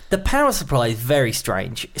Series. The power supply is very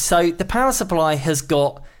strange. So the power supply has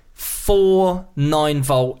got 4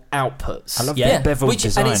 9-volt outputs. I love the beveled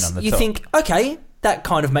design on the top. You think, okay, that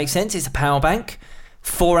kind of makes sense. It's a power bank.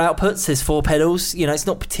 4 outputs, there's 4 pedals. You know, it's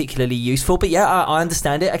not particularly useful, but yeah, I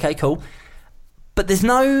understand it. Okay, cool. But there's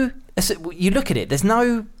no... You look at it, there's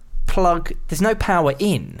no plug, there's no power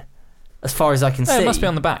in, as far as I can see. It must be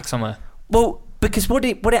on the back somewhere. Well, because what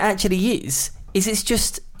it actually is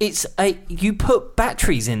you put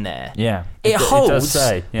batteries in there. Yeah. It holds does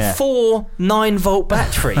say, 4 9-volt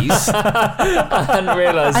batteries. I hadn't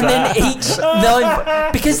realised and that. then each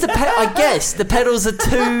 9, because I guess the pedals are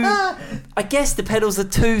too. I guess the pedals are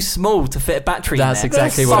too small to fit a battery. That's in there.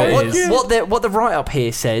 exactly what it is. What the write up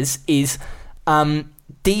here says is,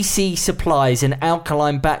 DC supplies and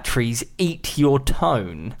alkaline batteries eat your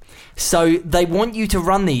tone. So they want you to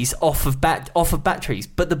run these off of batteries,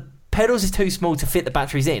 but the pedals are too small to fit the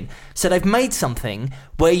batteries in. So they've made something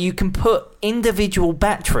where you can put individual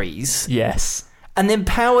batteries. Yes. And then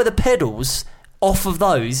power the pedals off of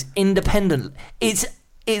those independently. It's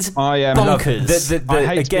bonkers. I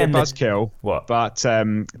hate to be a buzzkill, but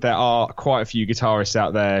there are quite a few guitarists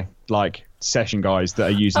out there, like session guys, that are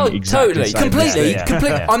using exactly the same completely.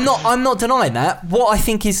 Yeah. I'm not denying that. What I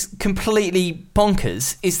think is completely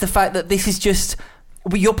bonkers is the fact that this is just,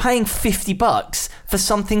 you're paying $50 for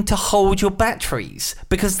something to hold your batteries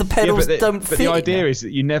because the pedals don't fit. But the idea is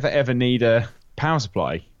that you never ever need a power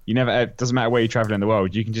supply. You never. It doesn't matter where you travel in the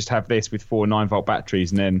world. You can just have this with 4 9-volt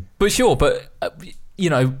batteries, and then. But sure,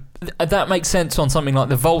 that makes sense on something like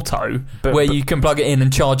the Volto, where you can plug it in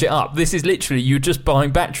and charge it up. This is literally you're just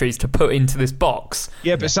buying batteries to put into this box.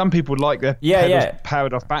 Yeah, but some people like their pedals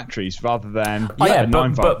powered off batteries rather than a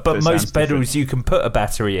 9-volt. But most pedals you can put a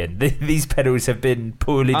battery in. These pedals have been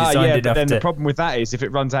poorly designed enough. But then the problem with that is if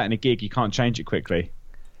it runs out in a gig, you can't change it quickly.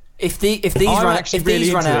 If these run out in a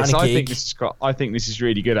gig, I think this is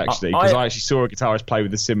really good actually, because I actually saw a guitarist play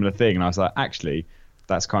with a similar thing, and I was like, actually,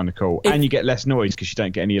 that's kind of cool. And you get less noise because you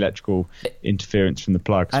don't get any electrical interference from the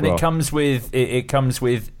plug. And it comes with 4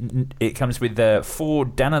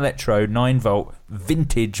 Danelectro 9-volt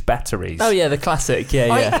vintage batteries. Oh yeah, the classic.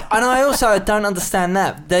 Yeah. And I also don't understand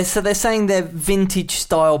that. They're saying they're vintage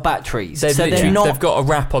style batteries. They've got a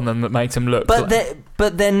wrap on them that makes them look. But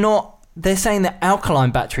they're not. They're saying that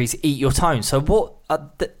alkaline batteries eat your tone. So what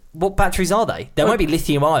batteries are they? They won't be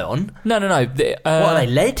lithium ion. No. What are they?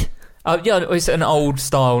 Lead? It's an old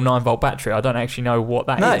style 9-volt battery. I don't actually know what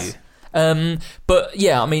that is. But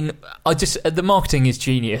yeah, I mean, the marketing is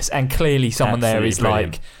genius, and clearly someone there is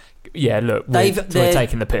brilliant. Like, yeah, look, we're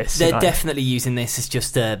taking the piss. They're definitely using this as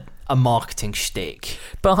just a marketing shtick.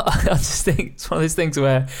 But I just think it's one of those things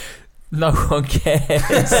where no one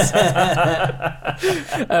cares.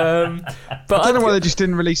 But I don't know why they just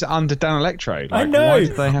didn't release it under Danelectro. I know.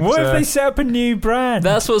 What if they set up a new brand?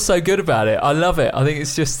 That's what's so good about it. I love it. I think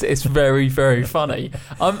it's very, very funny.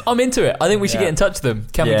 I'm into it. I think we should get in touch with them.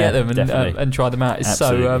 Can we get them and try them out? It's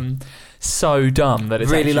so dumb that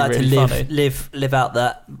it's really like really to funny. live out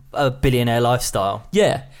that billionaire lifestyle.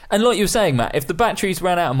 Yeah. And like you were saying, Matt, if the batteries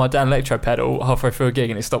ran out on my Danelectro pedal halfway through a gig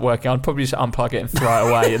and it stopped working, I'd probably just unplug it and throw it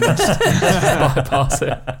away and then just bypass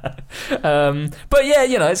it. But yeah,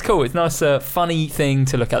 it's cool. It's a nice, funny thing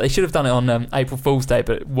to look at. They should have done it on April Fool's Day,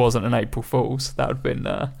 but it wasn't an April Fool's. That would have been...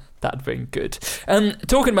 That'd been good.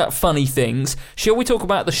 Talking about funny things, shall we talk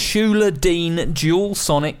about the Schuler Dean Dual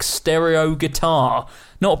Sonic stereo guitar?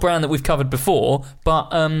 Not a brand that we've covered before, but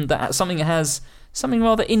that something that has something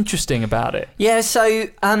rather interesting about it. Yeah, so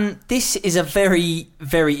this is a very,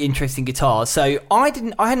 very interesting guitar. So I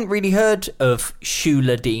hadn't really heard of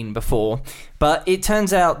Schuler Dean before, but it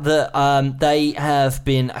turns out that they have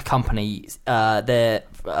been a company there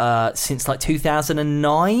since like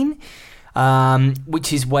 2009.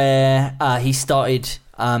 Which is where he started.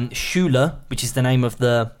 Schuler, which is the name of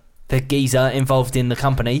the geezer involved in the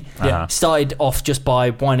company, started off just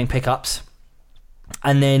by winding pickups,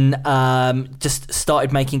 and then just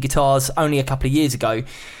started making guitars only a couple of years ago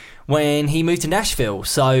when he moved to Nashville.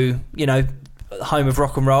 So home of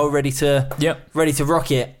rock and roll, ready to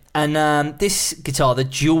rock it. And this guitar, the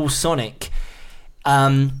Dual Sonic,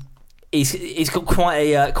 He's got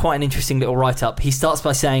quite an interesting little write-up. He starts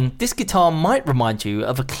by saying, this guitar might remind you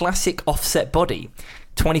of a classic offset body,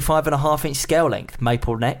 25.5-inch scale length,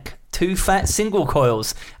 maple neck, 2 fat single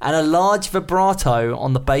coils, and a large vibrato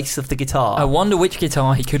on the base of the guitar. I wonder which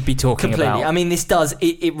guitar he could be talking about. I mean, this does,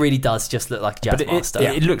 it really does just look like a Jazzmaster.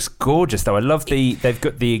 It looks gorgeous, though. I love they've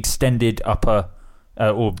got the extended upper...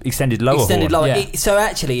 or extended lower horn. Yeah. So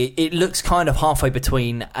actually, it looks kind of halfway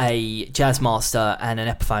between a Jazzmaster and an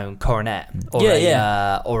Epiphone Coronet, or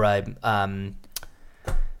that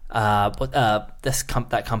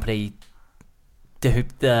company.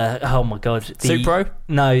 Oh my god, Supro?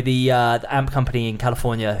 No, the amp company in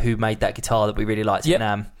California who made that guitar that we really liked.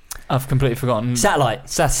 I've completely forgotten. Satellite.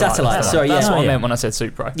 Sorry, that's what I meant when I said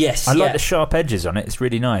Supro. Yes, I like the sharp edges on it. It's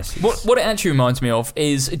really nice. What it actually reminds me of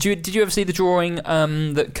is, did you ever see the drawing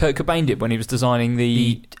that Kurt Cobain did when he was designing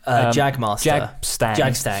the Jagmaster?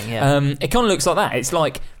 Jagstang, yeah. It kind of looks like that. It's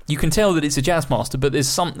like you can tell that it's a Jazzmaster, but there's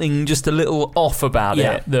something just a little off about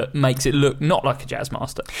it that makes it look not like a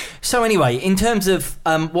Jazzmaster. So anyway, in terms of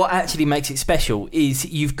what actually makes it special is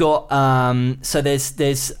you've got so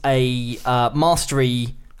there's a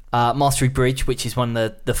Mastery Bridge, which is one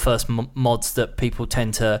of the first mods that people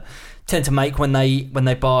tend to make when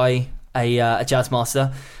they buy a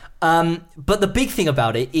Jazzmaster. But the big thing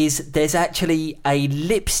about it is there's actually a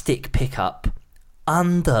lipstick pickup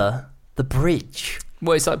under the bridge.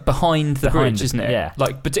 Well, it's like behind the bridge, isn't it? Yeah.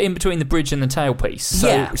 Like in between the bridge and the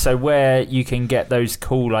tailpiece. So where you can get those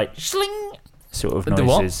cool, like, shling sort of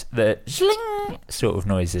noises. The shling sort of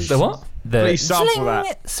noises. The what? Please sample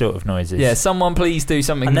that. Sort of noises. Yeah, someone please do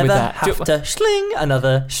something with that. Have to shling,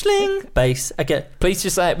 another shling, bass again. Please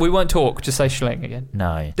just say it. We won't talk, just say shling again.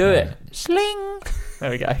 No. Do it. Shling. There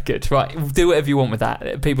we go. Good. Right. Do whatever you want with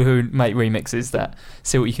that. People who make remixes,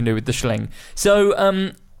 see what you can do with the shling.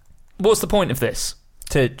 So, what's the point of this?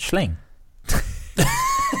 To shling.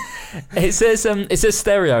 It says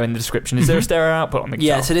stereo in the description. Is there a stereo output on the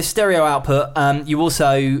guitar? Yeah, so there's stereo output. You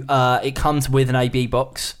also it comes with an AB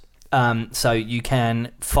box. So you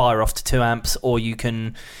can fire off to 2 amps, or you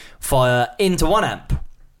can fire into 1 amp,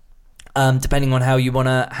 depending on how you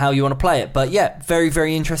wanna play it. But yeah, very,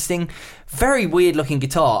 very interesting, very weird looking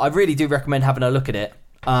guitar. I really do recommend having a look at it.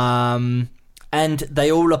 And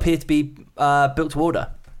they all appear to be built to order.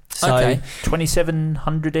 So okay,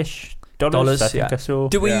 $2,700-ish. I think I saw.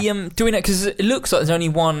 Do we know, because it looks like there's only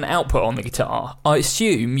one output on the guitar? I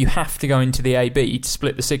assume you have to go into the AB to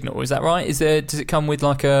split the signal. Is that right? Does it come with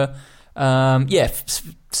like a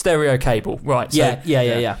stereo cable? Right. So,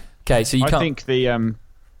 yeah. Okay, so you can't.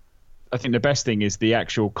 I think the best thing is the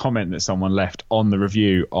actual comment that someone left on the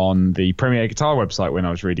review on the Premier Guitar website when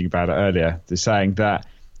I was reading about it earlier. They're saying that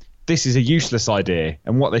this is a useless idea,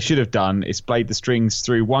 and what they should have done is played the strings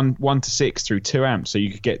through 1 to 6 through 2 amps, so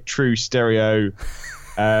you could get true stereo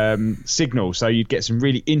signal. So you'd get some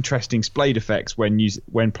really interesting splayed effects when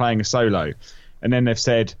playing a solo. And then they've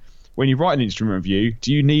said, when you write an instrument review,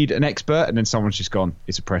 do you need an expert? And then someone's just gone,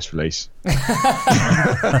 it's a press release.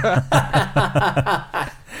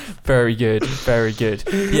 Very good, very good.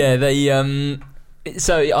 Yeah, they.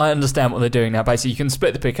 So I understand what they're doing now. Basically, you can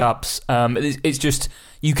split the pickups. It's just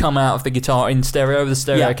you come out of the guitar in stereo with the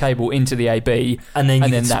stereo cable into the AB, and then you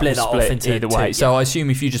can that split it off into either way. So I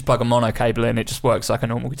assume if you just plug a mono cable in, it just works like a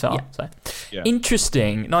normal guitar. So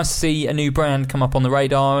interesting. Nice to see a new brand come up on the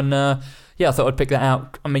radar, and I thought I'd pick that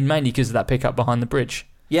out. I mean, mainly because of that pickup behind the bridge.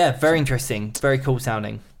 Yeah, very interesting, very cool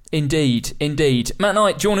sounding. Indeed. Matt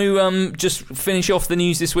Knight, do you want to just finish off the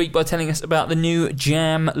news this week by telling us about the new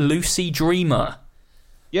Jam Lucy Dreamer?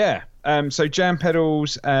 Yeah. So Jam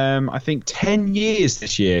pedals, I think 10 years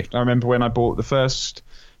this year. I remember when I bought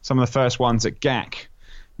some of the first ones at GAC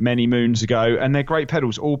many moons ago, and they're great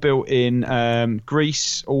pedals, all built in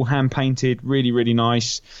Greece, all hand painted, really, really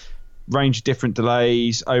nice. Range of different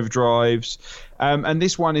delays, overdrives. And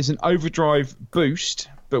this one is an overdrive boost,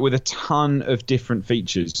 but with a ton of different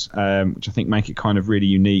features, which I think make it kind of really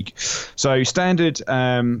unique. So standard,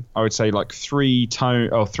 I would say like 3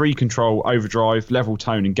 control overdrive, level,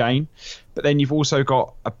 tone and gain. But then you've also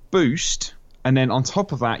got a boost, and then on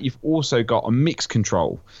top of that, you've also got a mix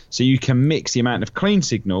control. So you can mix the amount of clean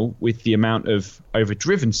signal with the amount of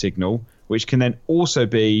overdriven signal, which can then also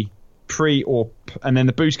be and then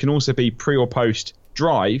the boost can also be pre or post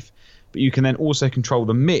drive, but you can then also control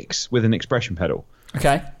the mix with an expression pedal.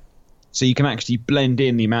 Okay. So you can actually blend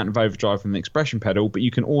in the amount of overdrive from the expression pedal, but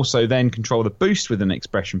you can also then control the boost with an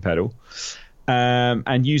expression pedal.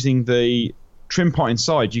 And using the trim pot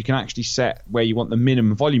inside, you can actually set where you want the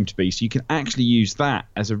minimum volume to be. So you can actually use that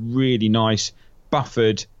as a really nice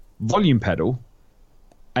buffered volume pedal,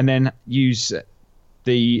 and then use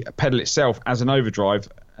the pedal itself as an overdrive,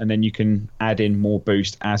 and then you can add in more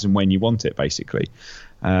boost as and when you want it, basically.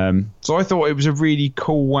 So I thought it was a really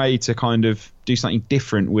cool way to kind of do something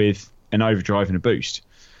different with an overdrive and a boost.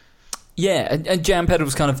 Yeah, and Jam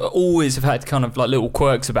pedals kind of always have had kind of like little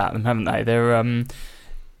quirks about them, haven't they? They're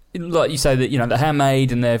like you say, that they're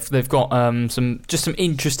handmade, and they've got some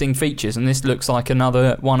interesting features, and this looks like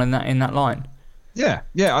another one in that line. Yeah.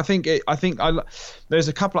 There's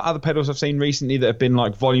a couple of other pedals I've seen recently that have been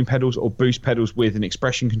like volume pedals or boost pedals with an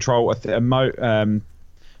expression control.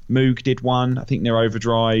 Moog did one. I think their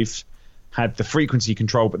overdrive had the frequency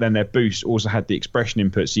control, but then their boost also had the expression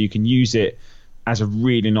input, so you can use it as a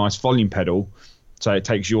really nice volume pedal. So it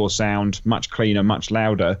takes your sound much cleaner, much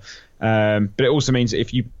louder. But it also means that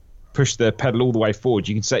if you push the pedal all the way forward,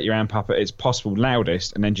 you can set your amp up at its possible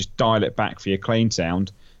loudest, and then just dial it back for your clean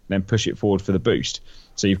sound, then push it forward for the boost.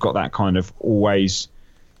 So you've got that kind of always,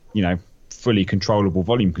 fully controllable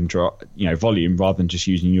volume rather than just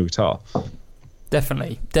using your guitar.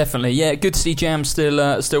 Definitely. Yeah, good to see Jam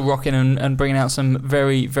still rocking and bringing out some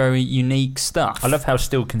very, very unique stuff. I love how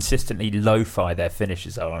still consistently lo-fi their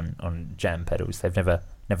finishes are on Jam pedals. They've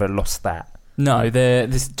never lost that. No, it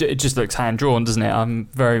just looks hand drawn, doesn't it? I'm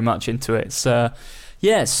very much into it.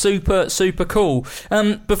 It's super, super cool.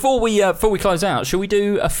 Before we close out, shall we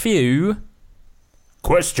do a few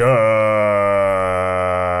questions?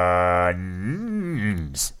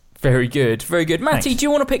 Very good. Matty, thanks. Do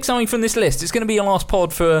you want to pick something from this list? It's going to be your last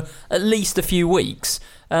pod for at least a few weeks.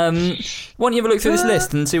 Why don't you have a look through this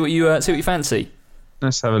list and see what you fancy?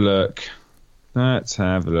 Let's have a look.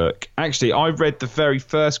 Actually, I read the very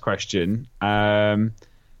first question, and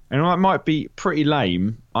it might be pretty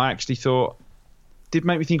lame. I actually thought did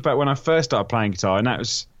make me think about when I first started playing guitar, and that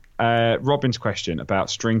was Robin's question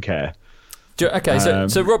about string care. Okay,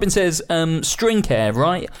 so Robin says string care,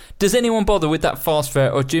 right? Does anyone bother with that Fast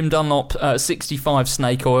Vet or Jim Dunlop 65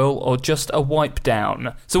 snake oil, or just a wipe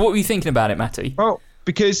down? So what were you thinking about it, Matty? Well,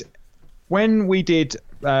 because when we did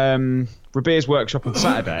Rabeer's workshop on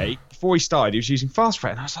Saturday. Before he started, he was using Fast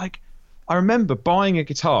Fret, and I was like, I remember buying a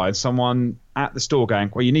guitar and someone at the store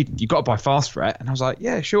going, well, you got to buy Fast Fret. And I was like,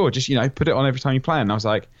 yeah, sure. Just, put it on every time you play. And I was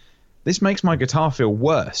like, this makes my guitar feel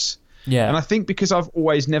worse. Yeah. And I think because I've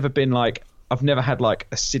always never been like, I've never had like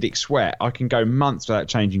acidic sweat, I can go months without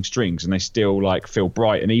changing strings and they still like feel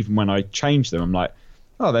bright. And even when I change them, I'm like,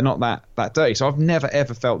 oh, they're not that dirty. So I've never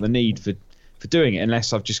ever felt the need for doing it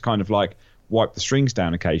unless I've just kind of like wiped the strings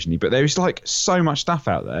down occasionally. But there is like so much stuff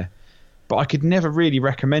out there. But I could never really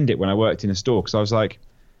recommend it when I worked in a store because I was like,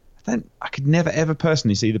 I could never ever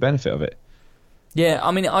personally see the benefit of it. Yeah,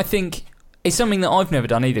 I mean, I think it's something that I've never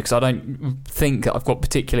done either because I don't think that I've got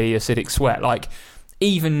particularly acidic sweat. Like,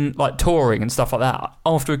 even like touring and stuff like that,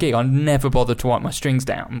 after a gig, I never bothered to wipe my strings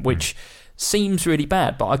down, which seems really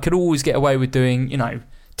bad, but I could always get away with doing,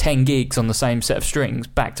 10 gigs on the same set of strings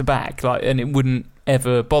back to back, like, and it wouldn't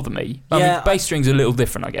ever bother me. I mean, bass strings are a little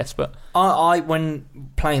different, I guess, but I when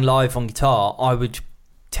playing live on guitar, I would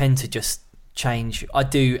tend to just change. I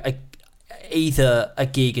do either a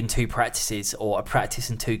gig and 2 practices or a practice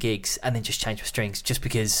and 2 gigs, and then just change my strings, just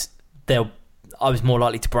because I was more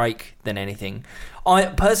likely to break than anything. I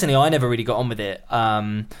never really got on with it.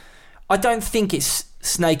 I don't think it's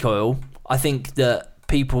snake oil. I think that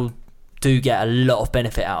people do get a lot of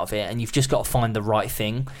benefit out of it, and you've just got to find the right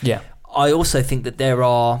thing. Yeah. I also think that there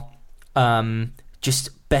are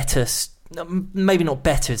just better, maybe not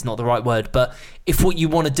better is not the right word, but if what you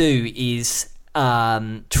want to do is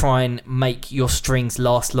try and make your strings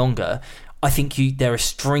last longer, I think there are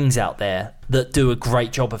strings out there that do a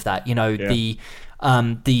great job of that. The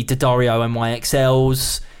D'Addario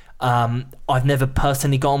MYXLs. I've never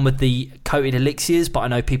personally gone with the coated elixirs, but I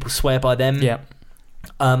know people swear by them. Yeah.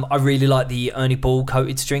 I really like the Ernie Ball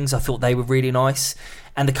coated strings. I thought they were really nice.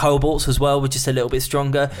 And the Cobalts as well were just a little bit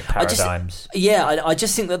stronger. The Paradigms. I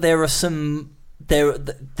just think that there are some...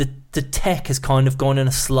 The tech has kind of gone in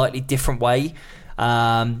a slightly different way.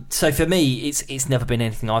 So for me, it's never been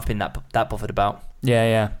anything I've been that bothered about.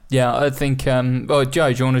 Yeah. I think. Joe, do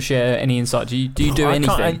you want to share any insight? Do you do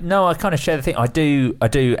anything? No, I kind of share the thing. I do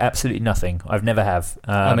absolutely nothing. I've never have.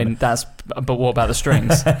 I mean, but what about the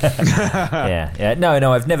strings? Yeah.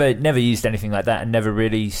 No, I've never used anything like that, and never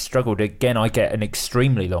really struggled. Again, I get an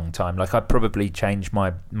extremely long time. Like, I probably change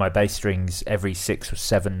my bass strings every 6 or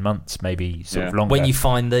 7 months, maybe sort of longer. When you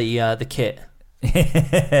find the kit.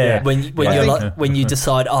 Yeah. When you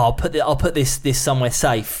decide, I'll put this somewhere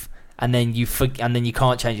safe. And then you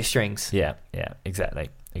can't change your strings. Yeah, exactly.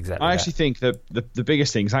 I actually think that the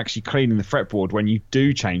biggest thing is actually cleaning the fretboard when you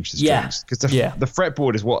do change the strings, because the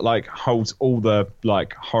fretboard is what like holds all the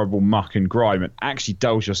like horrible muck and grime and actually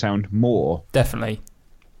dulls your sound more. Definitely.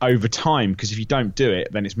 Over time, because if you don't do it,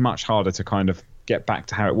 then it's much harder to kind of get back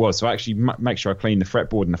to how it was. So I actually make sure I clean the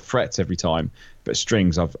fretboard and the frets every time. But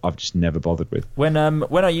strings, I've just never bothered with. When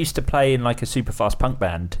I used to play in like a super fast punk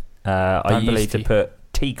band, I used to put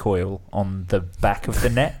T-coil on the back of the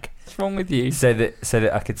neck. What's wrong with you? So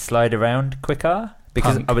that I could slide around quicker,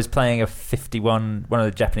 because I was playing one of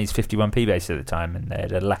the Japanese 51p bass at the time, and they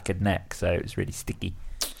had a lacquered neck, so it was really sticky.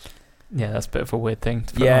 Yeah, that's a bit of a weird thing.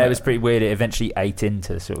 It was pretty weird. It evenally ate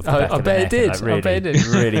into sort of the back of the neck. I bet it did.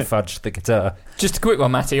 Really fudged the guitar. Just a quick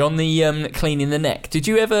one, Matty, on the cleaning the neck.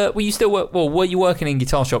 Were you working in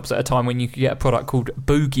guitar shops at a time when you could get a product called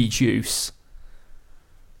Boogie Juice?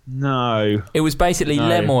 No. It was basically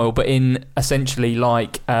lem oil, but in essentially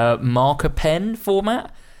like marker pen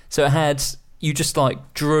format. So it had, you just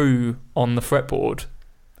like drew on the fretboard,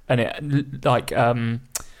 and it like lem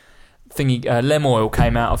oil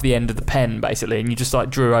came out of the end of the pen basically, and you just like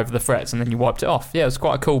drew over the frets and then you wiped it off. Yeah, it was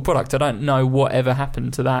quite a cool product. I don't know what ever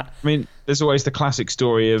happened to that. I mean, there's always the classic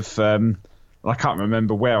story of I can't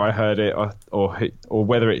remember where I heard it or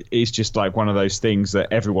whether it is just like one of those things that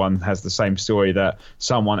everyone has the same story, that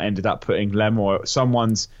someone ended up putting lem oil.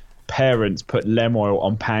 Someone's parents put lem oil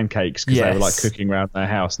on pancakes because they were like cooking around their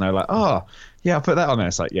house, and they were like, "Oh, yeah, I'll put that on there."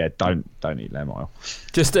 It's like, yeah, don't eat lem oil.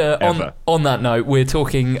 Just on that note, we're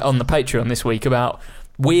talking on the Patreon this week about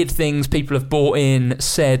weird things people have bought in,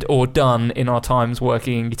 said, or done in our times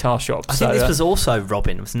working in guitar shops. I think this was also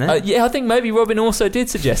Robin, wasn't it? Yeah, I think maybe Robin also did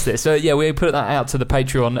suggest this. So yeah, we put that out to the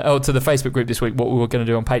Patreon, or to the Facebook group this week, what we were going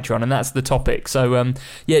to do on Patreon, and that's the topic. So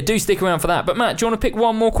do stick around for that. But Matt, do you want to pick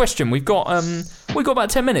one more question? We've got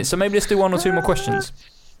about 10 minutes, so maybe let's do 1 or 2 more questions.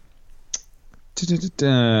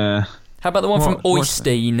 How about the one from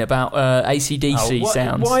Oystein about AC/DC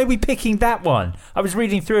sounds? Why are we picking that one? I was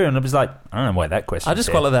reading through and I was like, I don't know why that question. I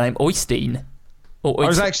just quite like the name Oystein. I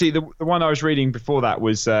was actually the one I was reading before that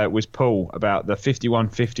was Paul about the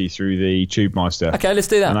 5150 through the Tube Meister. Okay, let's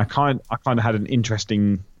do that. And I kind of had an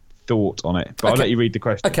interesting thought on it. But I'll let you read the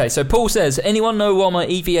question. Okay, so Paul says, anyone know why my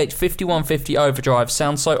EVH 5150 overdrive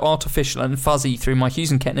sounds so artificial and fuzzy through my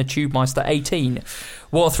Hughes & Kettner Tubemeister 18,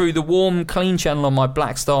 while through the warm, clean channel on my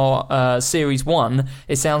Blackstar Series 1,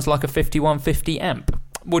 it sounds like a 5150 amp?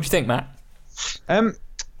 What do you think, Matt? When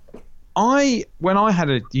I had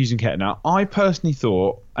a Hughes & Kettner, I personally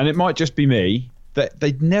thought, and it might just be me, that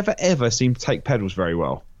they never ever seem to take pedals very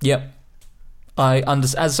well. Yep.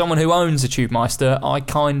 As someone who owns a Tubemeister, I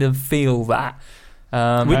kind of feel that.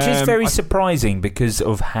 Which is very surprising because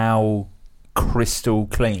of how crystal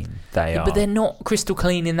clean they are. But they're not crystal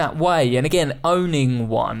clean in that way. And again, owning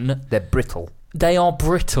one... They're brittle. They are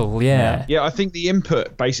brittle, yeah. Yeah, I think the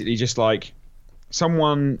input basically just like...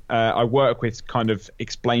 Someone I work with kind of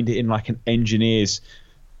explained it in like an engineer's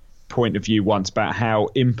point of view once about how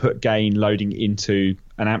input gain loading into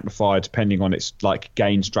an amplifier, depending on its like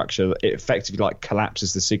gain structure, it effectively like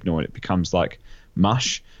collapses the signal and it becomes like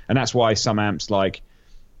mush. And that's why some amps like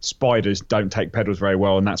Spiders don't take pedals very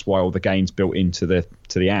well, and that's why all the gain's built into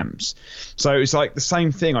the amps. So it's like the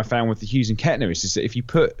same thing I found with the Hughes & Kettner is that if you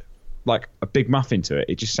put like a big muff into it,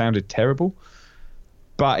 it just sounded terrible.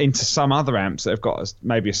 But into some other amps that have got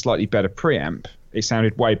maybe a slightly better preamp, it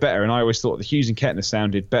sounded way better. And I always thought the Hughes & Kettner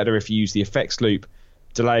sounded better if you use the effects loop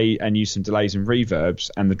delay and use some delays and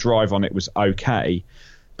reverbs, and the drive on it was okay.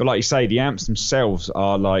 But like you say, the amps themselves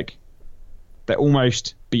are like, they're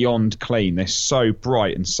almost beyond clean. They're so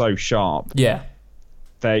bright and so sharp. Yeah.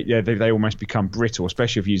 They almost become brittle,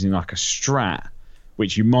 especially if you're using like a Strat,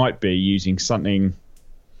 which you might be using something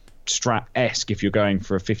Strat-esque if you're going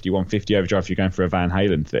for a 5150 overdrive, if you're going for a Van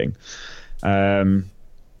Halen thing.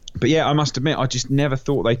 But yeah, I must admit, I just never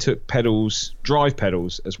thought they took drive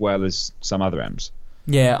pedals, as well as some other amps.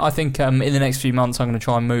 Yeah, I think in the next few months I'm going to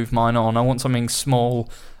try and move mine on. I want something small,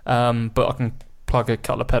 but I can plug a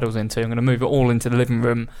couple of pedals into. I'm going to move it all into the living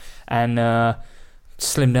room and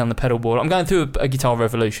slim down the pedal board. I'm going through a guitar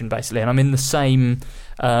revolution, basically, and I'm in the same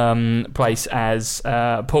place as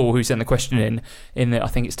Paul, who sent the question in that I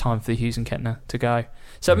think it's time for the Hughes & Kettner to go.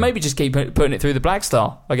 So maybe just keep putting it through the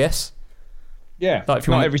Blackstar, I guess. Yeah, like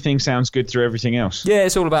not everything sounds good through everything else. Yeah,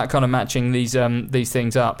 it's all about kind of matching these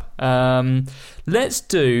things up. Let's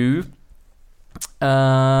do...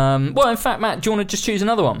 well, in fact, Matt, do you want to just choose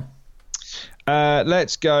another one?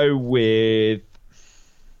 Let's go with...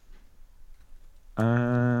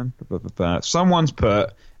 someone's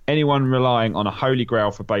put, anyone relying on a holy grail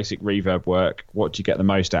for basic reverb work, what do you get the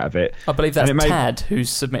most out of it? I believe that's Tad who's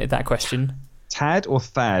submitted that question. Tad or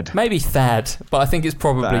Thad? Maybe Thad, but I think it's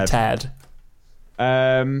probably Tad.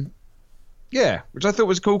 Yeah, which I thought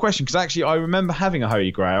was a cool question, because actually I remember having a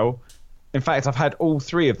holy grail. In fact, I've had all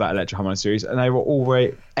three of that Electro Harmonic series, and they were all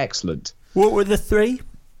very excellent. What were the three?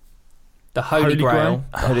 The Holy Grail,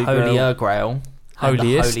 the Holier Grail,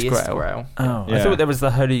 Holiest Grail. Oh, yeah. I thought there was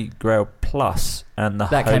the Holy Grail Plus and the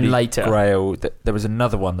that Holy came later. Grail. There was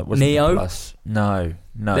another one that wasn't Neo? the Plus. No.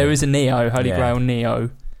 There is a Neo, Holy Grail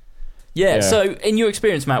Neo. Yeah, so in your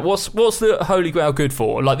experience, Matt, what's the Holy Grail good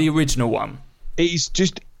for? Like the original one? It's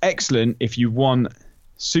just excellent if you want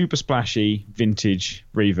super splashy vintage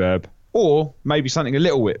reverb, or maybe something a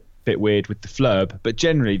little bit weird with the flurb, but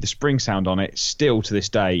generally the spring sound on it still to this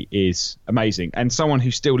day is amazing. And someone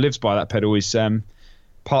who still lives by that pedal is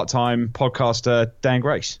part-time podcaster Dan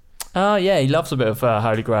Grace. Oh yeah, he loves a bit of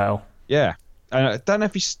Holy Grail. Yeah, I don't know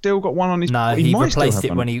if he's still got one on his... No, he replaced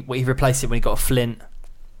it when he replaced it when he got a Flint.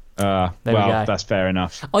 Well, that's fair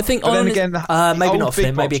enough. I think maybe not a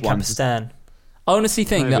Flint, maybe a Capistan. I honestly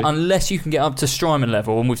think that unless you can get up to Strymon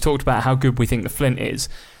level, and we've talked about how good we think the Flint is,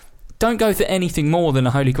 don't go for anything more than a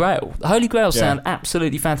Holy Grail. The Holy Grails sound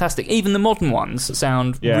absolutely fantastic. Even the modern ones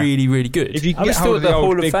sound really, really good. If you can get hold of the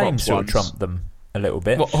Hall of Big Fame Box sort of trumped them a little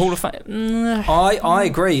bit. What, Hall of Fame? I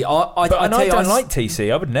agree. I don't like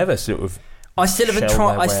TC. I would never sort of... I still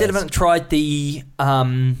haven't tried the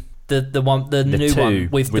new one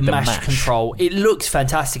with the mash control. It looks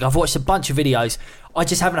fantastic. I've watched a bunch of videos. I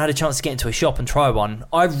just haven't had a chance to get into a shop and try one.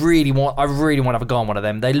 I really want to have a go on one of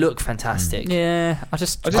them. They look fantastic. Yeah, I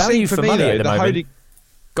just think for me though, the Holy...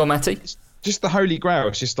 Go on, Matty. Just the Holy Grail.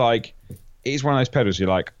 It's just like, it is one of those pedals you're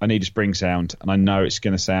like, I need a spring sound, and I know it's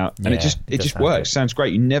going to sound, and it just works. Good. Sounds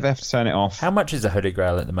great. You never have to turn it off. How much is a Holy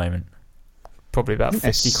Grail at the moment? Probably about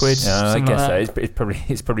 50 quid. I guess so.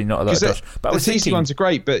 It's probably not a lot, Josh. But the TC ones are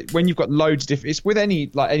great, but when you've got loads of different... It's with any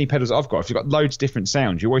pedals that I've got, if you've got loads of different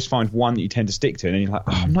sounds, you always find one that you tend to stick to, and then you're like,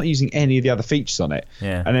 I'm not using any of the other features on it.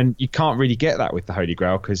 Yeah. And then you can't really get that with the Holy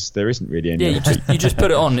Grail, because there isn't really any. Yeah, you just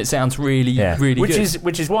put it on, it sounds really, really good.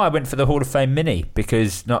 Which is why I went for the Hall of Fame Mini,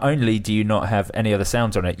 because not only do you not have any other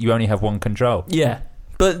sounds on it, you only have one control. Yeah.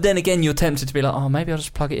 But then again, you're tempted to be like, oh, maybe I'll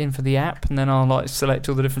just plug it in for the app, and then I'll like select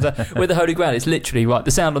all the different stuff. With the Holy Grail, it's literally right.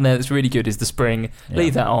 The sound on there that's really good is the spring.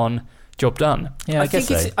 Leave that on. Job done. Yeah, I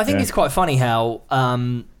think it's quite funny how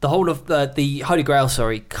the whole of the Holy Grail,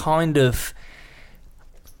 kind of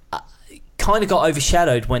got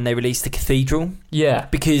overshadowed when they released the Cathedral. Yeah,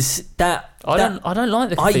 because I don't like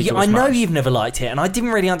the Cathedral. I know you've never liked it, and I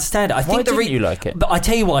didn't really understand it. Why didn't you like it? But I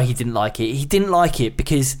tell you why he didn't like it. He didn't like it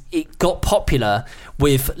because it got popular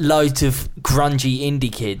with loads of grungy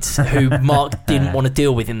indie kids who Mark didn't want to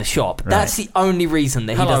deal with in the shop. Right. That's the only reason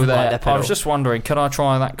that he doesn't like that pedal. I was just wondering, could I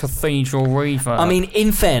try that Cathedral Reverb? I mean,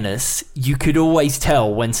 in fairness, you could always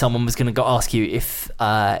tell when someone was going to ask you if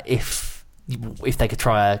they could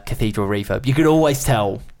try a Cathedral Reverb. You could always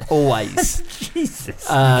tell. Always. Jesus.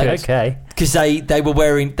 Okay. Because they were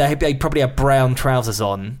wearing... They probably had brown trousers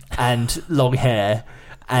on and long hair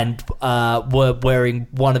and were wearing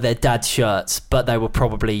one of their dad's shirts, but they were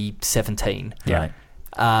probably 17. Yeah. Right.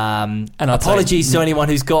 And apologies to anyone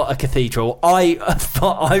who's got a Cathedral.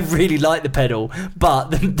 I really like the pedal,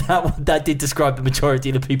 but that did describe the majority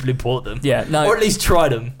of the people who bought them. Yeah, no, or at least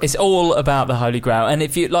tried them. It's all about the Holy Grail, and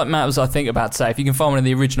if you like Matt was, I think, about to say, if you can find one of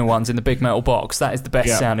the original ones in the big metal box, that is the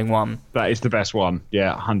best sounding one. That is the best one.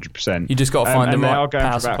 Yeah, 100%. You just got to find the right power supply. They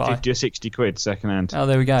are going for about 50 or 60 quid second hand. Oh,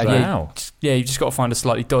 there we go. Wow. Yeah, you just got to find a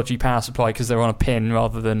slightly dodgy power supply because they're on a pin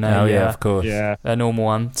rather than of course, a normal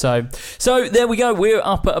one. So there we go. We're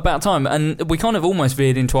up at about time. And we kind of almost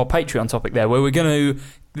veered into our Patreon topic there, where we're going to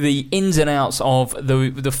the ins and outs of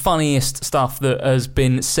the funniest stuff that has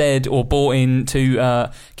been said or bought into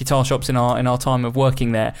guitar shops in our time of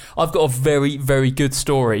working there. I've got a very, very good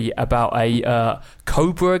story about a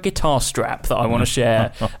Cobra guitar strap that I want to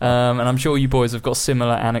share, and I'm sure you boys have got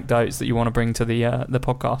similar anecdotes that you want to bring to the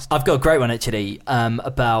podcast. I've got a great one actually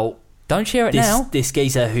about. Don't share it now. This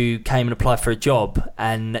geezer who came and applied for a job,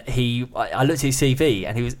 and I looked at his CV,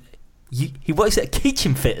 and he works at a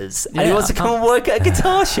kitchen fitters, and he wants to come and work at a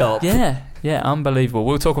guitar shop. Yeah, unbelievable.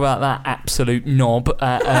 We'll talk about that absolute knob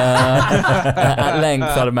at length,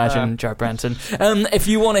 I'd imagine, Joe Branton. If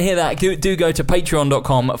you want to hear that, do go to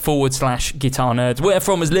patreon.com/Guitar Nerds, where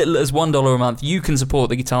from as little as $1 a month, you can support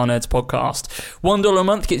the Guitar Nerds podcast. $1 a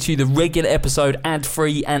month gets you the regular episode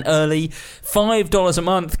ad-free and early. $5 a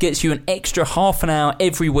month gets you an extra half an hour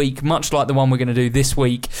every week, much like the one we're going to do this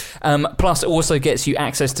week. Plus, it also gets you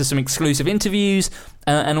access to some exclusive interviews,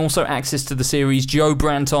 and also access to the series Joe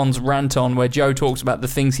Branton's Rant On, where Joe talks about the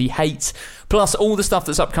things he hates, plus all the stuff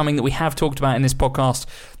that's upcoming that we have talked about in this podcast.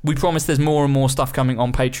 We promise there's more and more stuff coming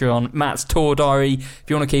on Patreon. Matt's tour diary, if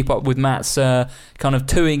you want to keep up with Matt's kind of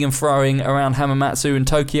toing and froing around Hamamatsu and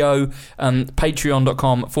Tokyo,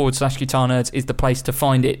 patreon.com/Guitar Nerds is the place to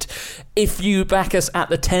find it. If you back us at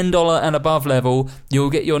the $10 and above level, you'll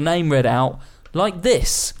get your name read out like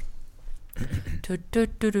this.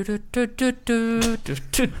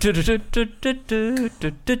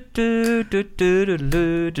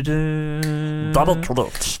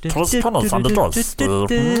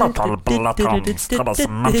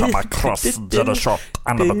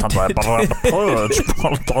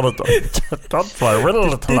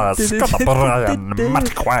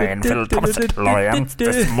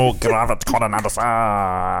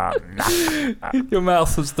 Your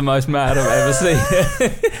mouth was the most mad I've ever seen.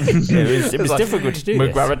 It was difficult to do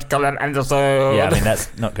this. Colin Anderson. Yeah, I mean, that's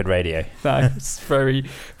not good radio. No, it's very,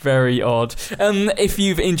 very odd. If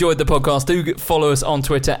you've enjoyed the podcast, do follow us on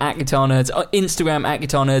Twitter at Guitar Nerds, Instagram at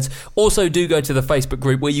Guitar Nerds. Also, do go to the Facebook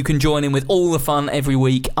group where you can join in with all the fun every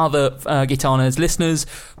week, other Guitar Nerds listeners.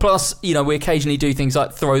 Plus, we occasionally do things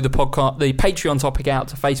like throw the Patreon topic out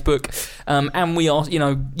to Facebook, and we are,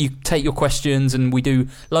 you take your questions and we do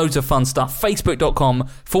loads of fun stuff.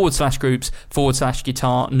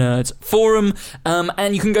 Facebook.com/groups/Guitar Nerds forum,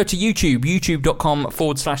 and you can go to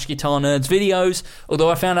youtube.com/Guitar Nerds videos.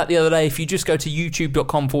 Although I found out the other day, if you just go to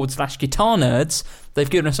youtube.com/Guitar Nerds, they've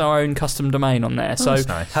given us our own custom domain on there. So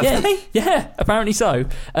that's nice. Yeah, apparently so.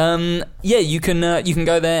 You can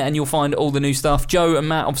go there and you'll find all the new stuff. Joe and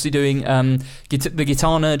Matt obviously doing the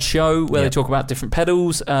Guitar Nerd show where they talk about different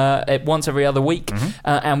pedals once every other week,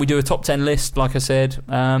 and we do a top 10 list, like I said.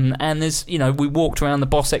 And there's we walked around the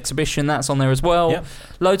Boss exhibition, that's on there as well. Yep.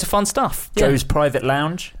 Loads of fun stuff. Joe's private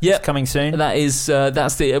lounge is coming soon. That's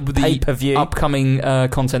the pay-per-view upcoming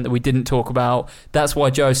content that we didn't talk about. That's why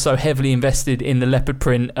Joe's so heavily invested in the leopard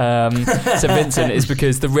print St. Vincent, is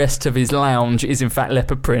because the rest of his lounge is in fact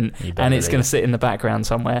leopard print, and it's going to sit in the background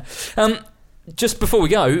somewhere. just before we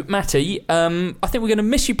go, Matty, I think we're going to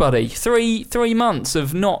miss you, buddy. Three months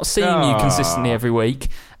of not seeing you consistently every week.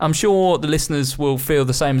 I'm sure the listeners will feel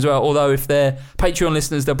the same as well, although if they're Patreon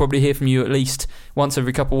listeners, they'll probably hear from you at least once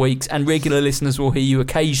every couple of weeks, and regular listeners will hear you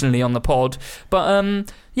occasionally on the pod.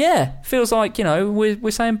 But, feels like,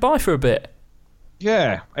 we're saying bye for a bit.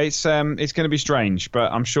 Yeah, it's going to be strange,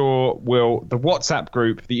 but I'm sure the WhatsApp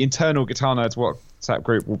group, the internal Guitar Nerds WhatsApp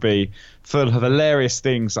group, will be full of hilarious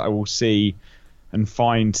things that I will see and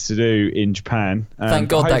find to do in Japan. Thank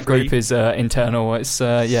God that group is internal. It's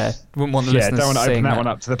wouldn't want the listeners don't want to open that that one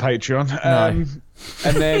up to the Patreon. No.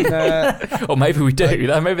 And then, or maybe we do.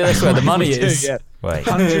 Maybe that's where the money is. Yeah. Wait.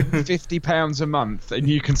 £150 a month, and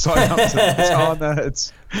you can sign up to the Guitar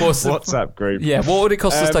Nerds WhatsApp group. Yeah, what would it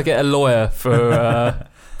cost us to get a lawyer for a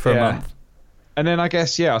month? And then I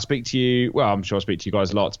guess I'll speak to you. Well, I'm sure I'll speak to you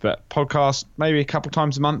guys a lot, but podcast maybe a couple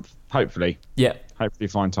times a month, hopefully. Yeah. Hopefully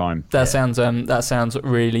find time. That sounds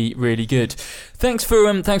really, really good. Thanks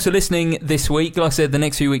for listening this week. Like I said, the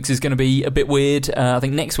next few weeks is going to be a bit weird. I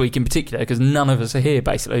think next week in particular, because none of us are here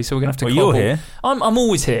basically, so we're going to have to. Well, you're here. I'm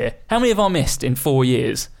always here. How many have I missed in 4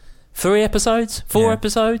 years? 3 episodes? 4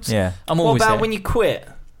 episodes? Yeah. I'm always What about here. when you quit?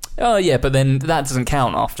 Oh yeah, but then that doesn't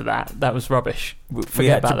count after that. That was rubbish. We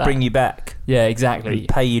had to bring you back. Yeah, exactly. And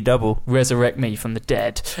pay you double. Resurrect me from the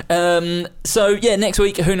dead. Next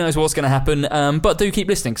week, who knows what's going to happen. But do keep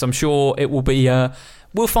listening, because I'm sure it will be...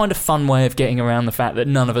 we'll find a fun way of getting around the fact that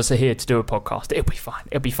none of us are here to do a podcast.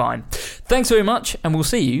 It'll be fine. Thanks very much, and we'll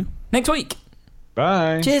see you next week.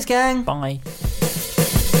 Bye. Cheers, gang. Bye.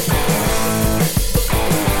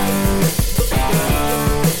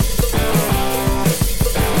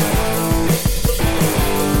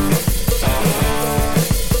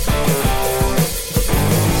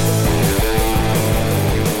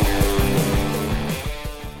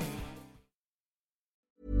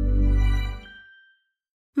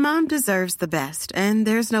 Mom deserves the best, and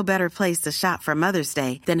there's no better place to shop for Mother's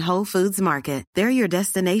Day than Whole Foods Market. They're your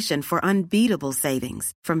destination for unbeatable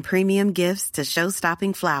savings, from premium gifts to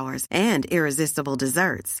show-stopping flowers and irresistible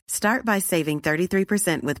desserts. Start by saving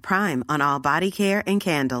 33% with Prime on all body care and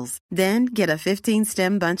candles. Then get a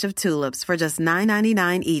 15-stem bunch of tulips for just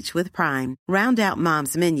 $9.99 each with Prime. Round out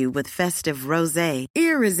Mom's menu with festive rosé,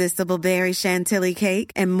 irresistible berry chantilly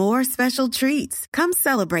cake, and more special treats. Come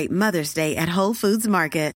celebrate Mother's Day at Whole Foods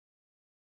Market.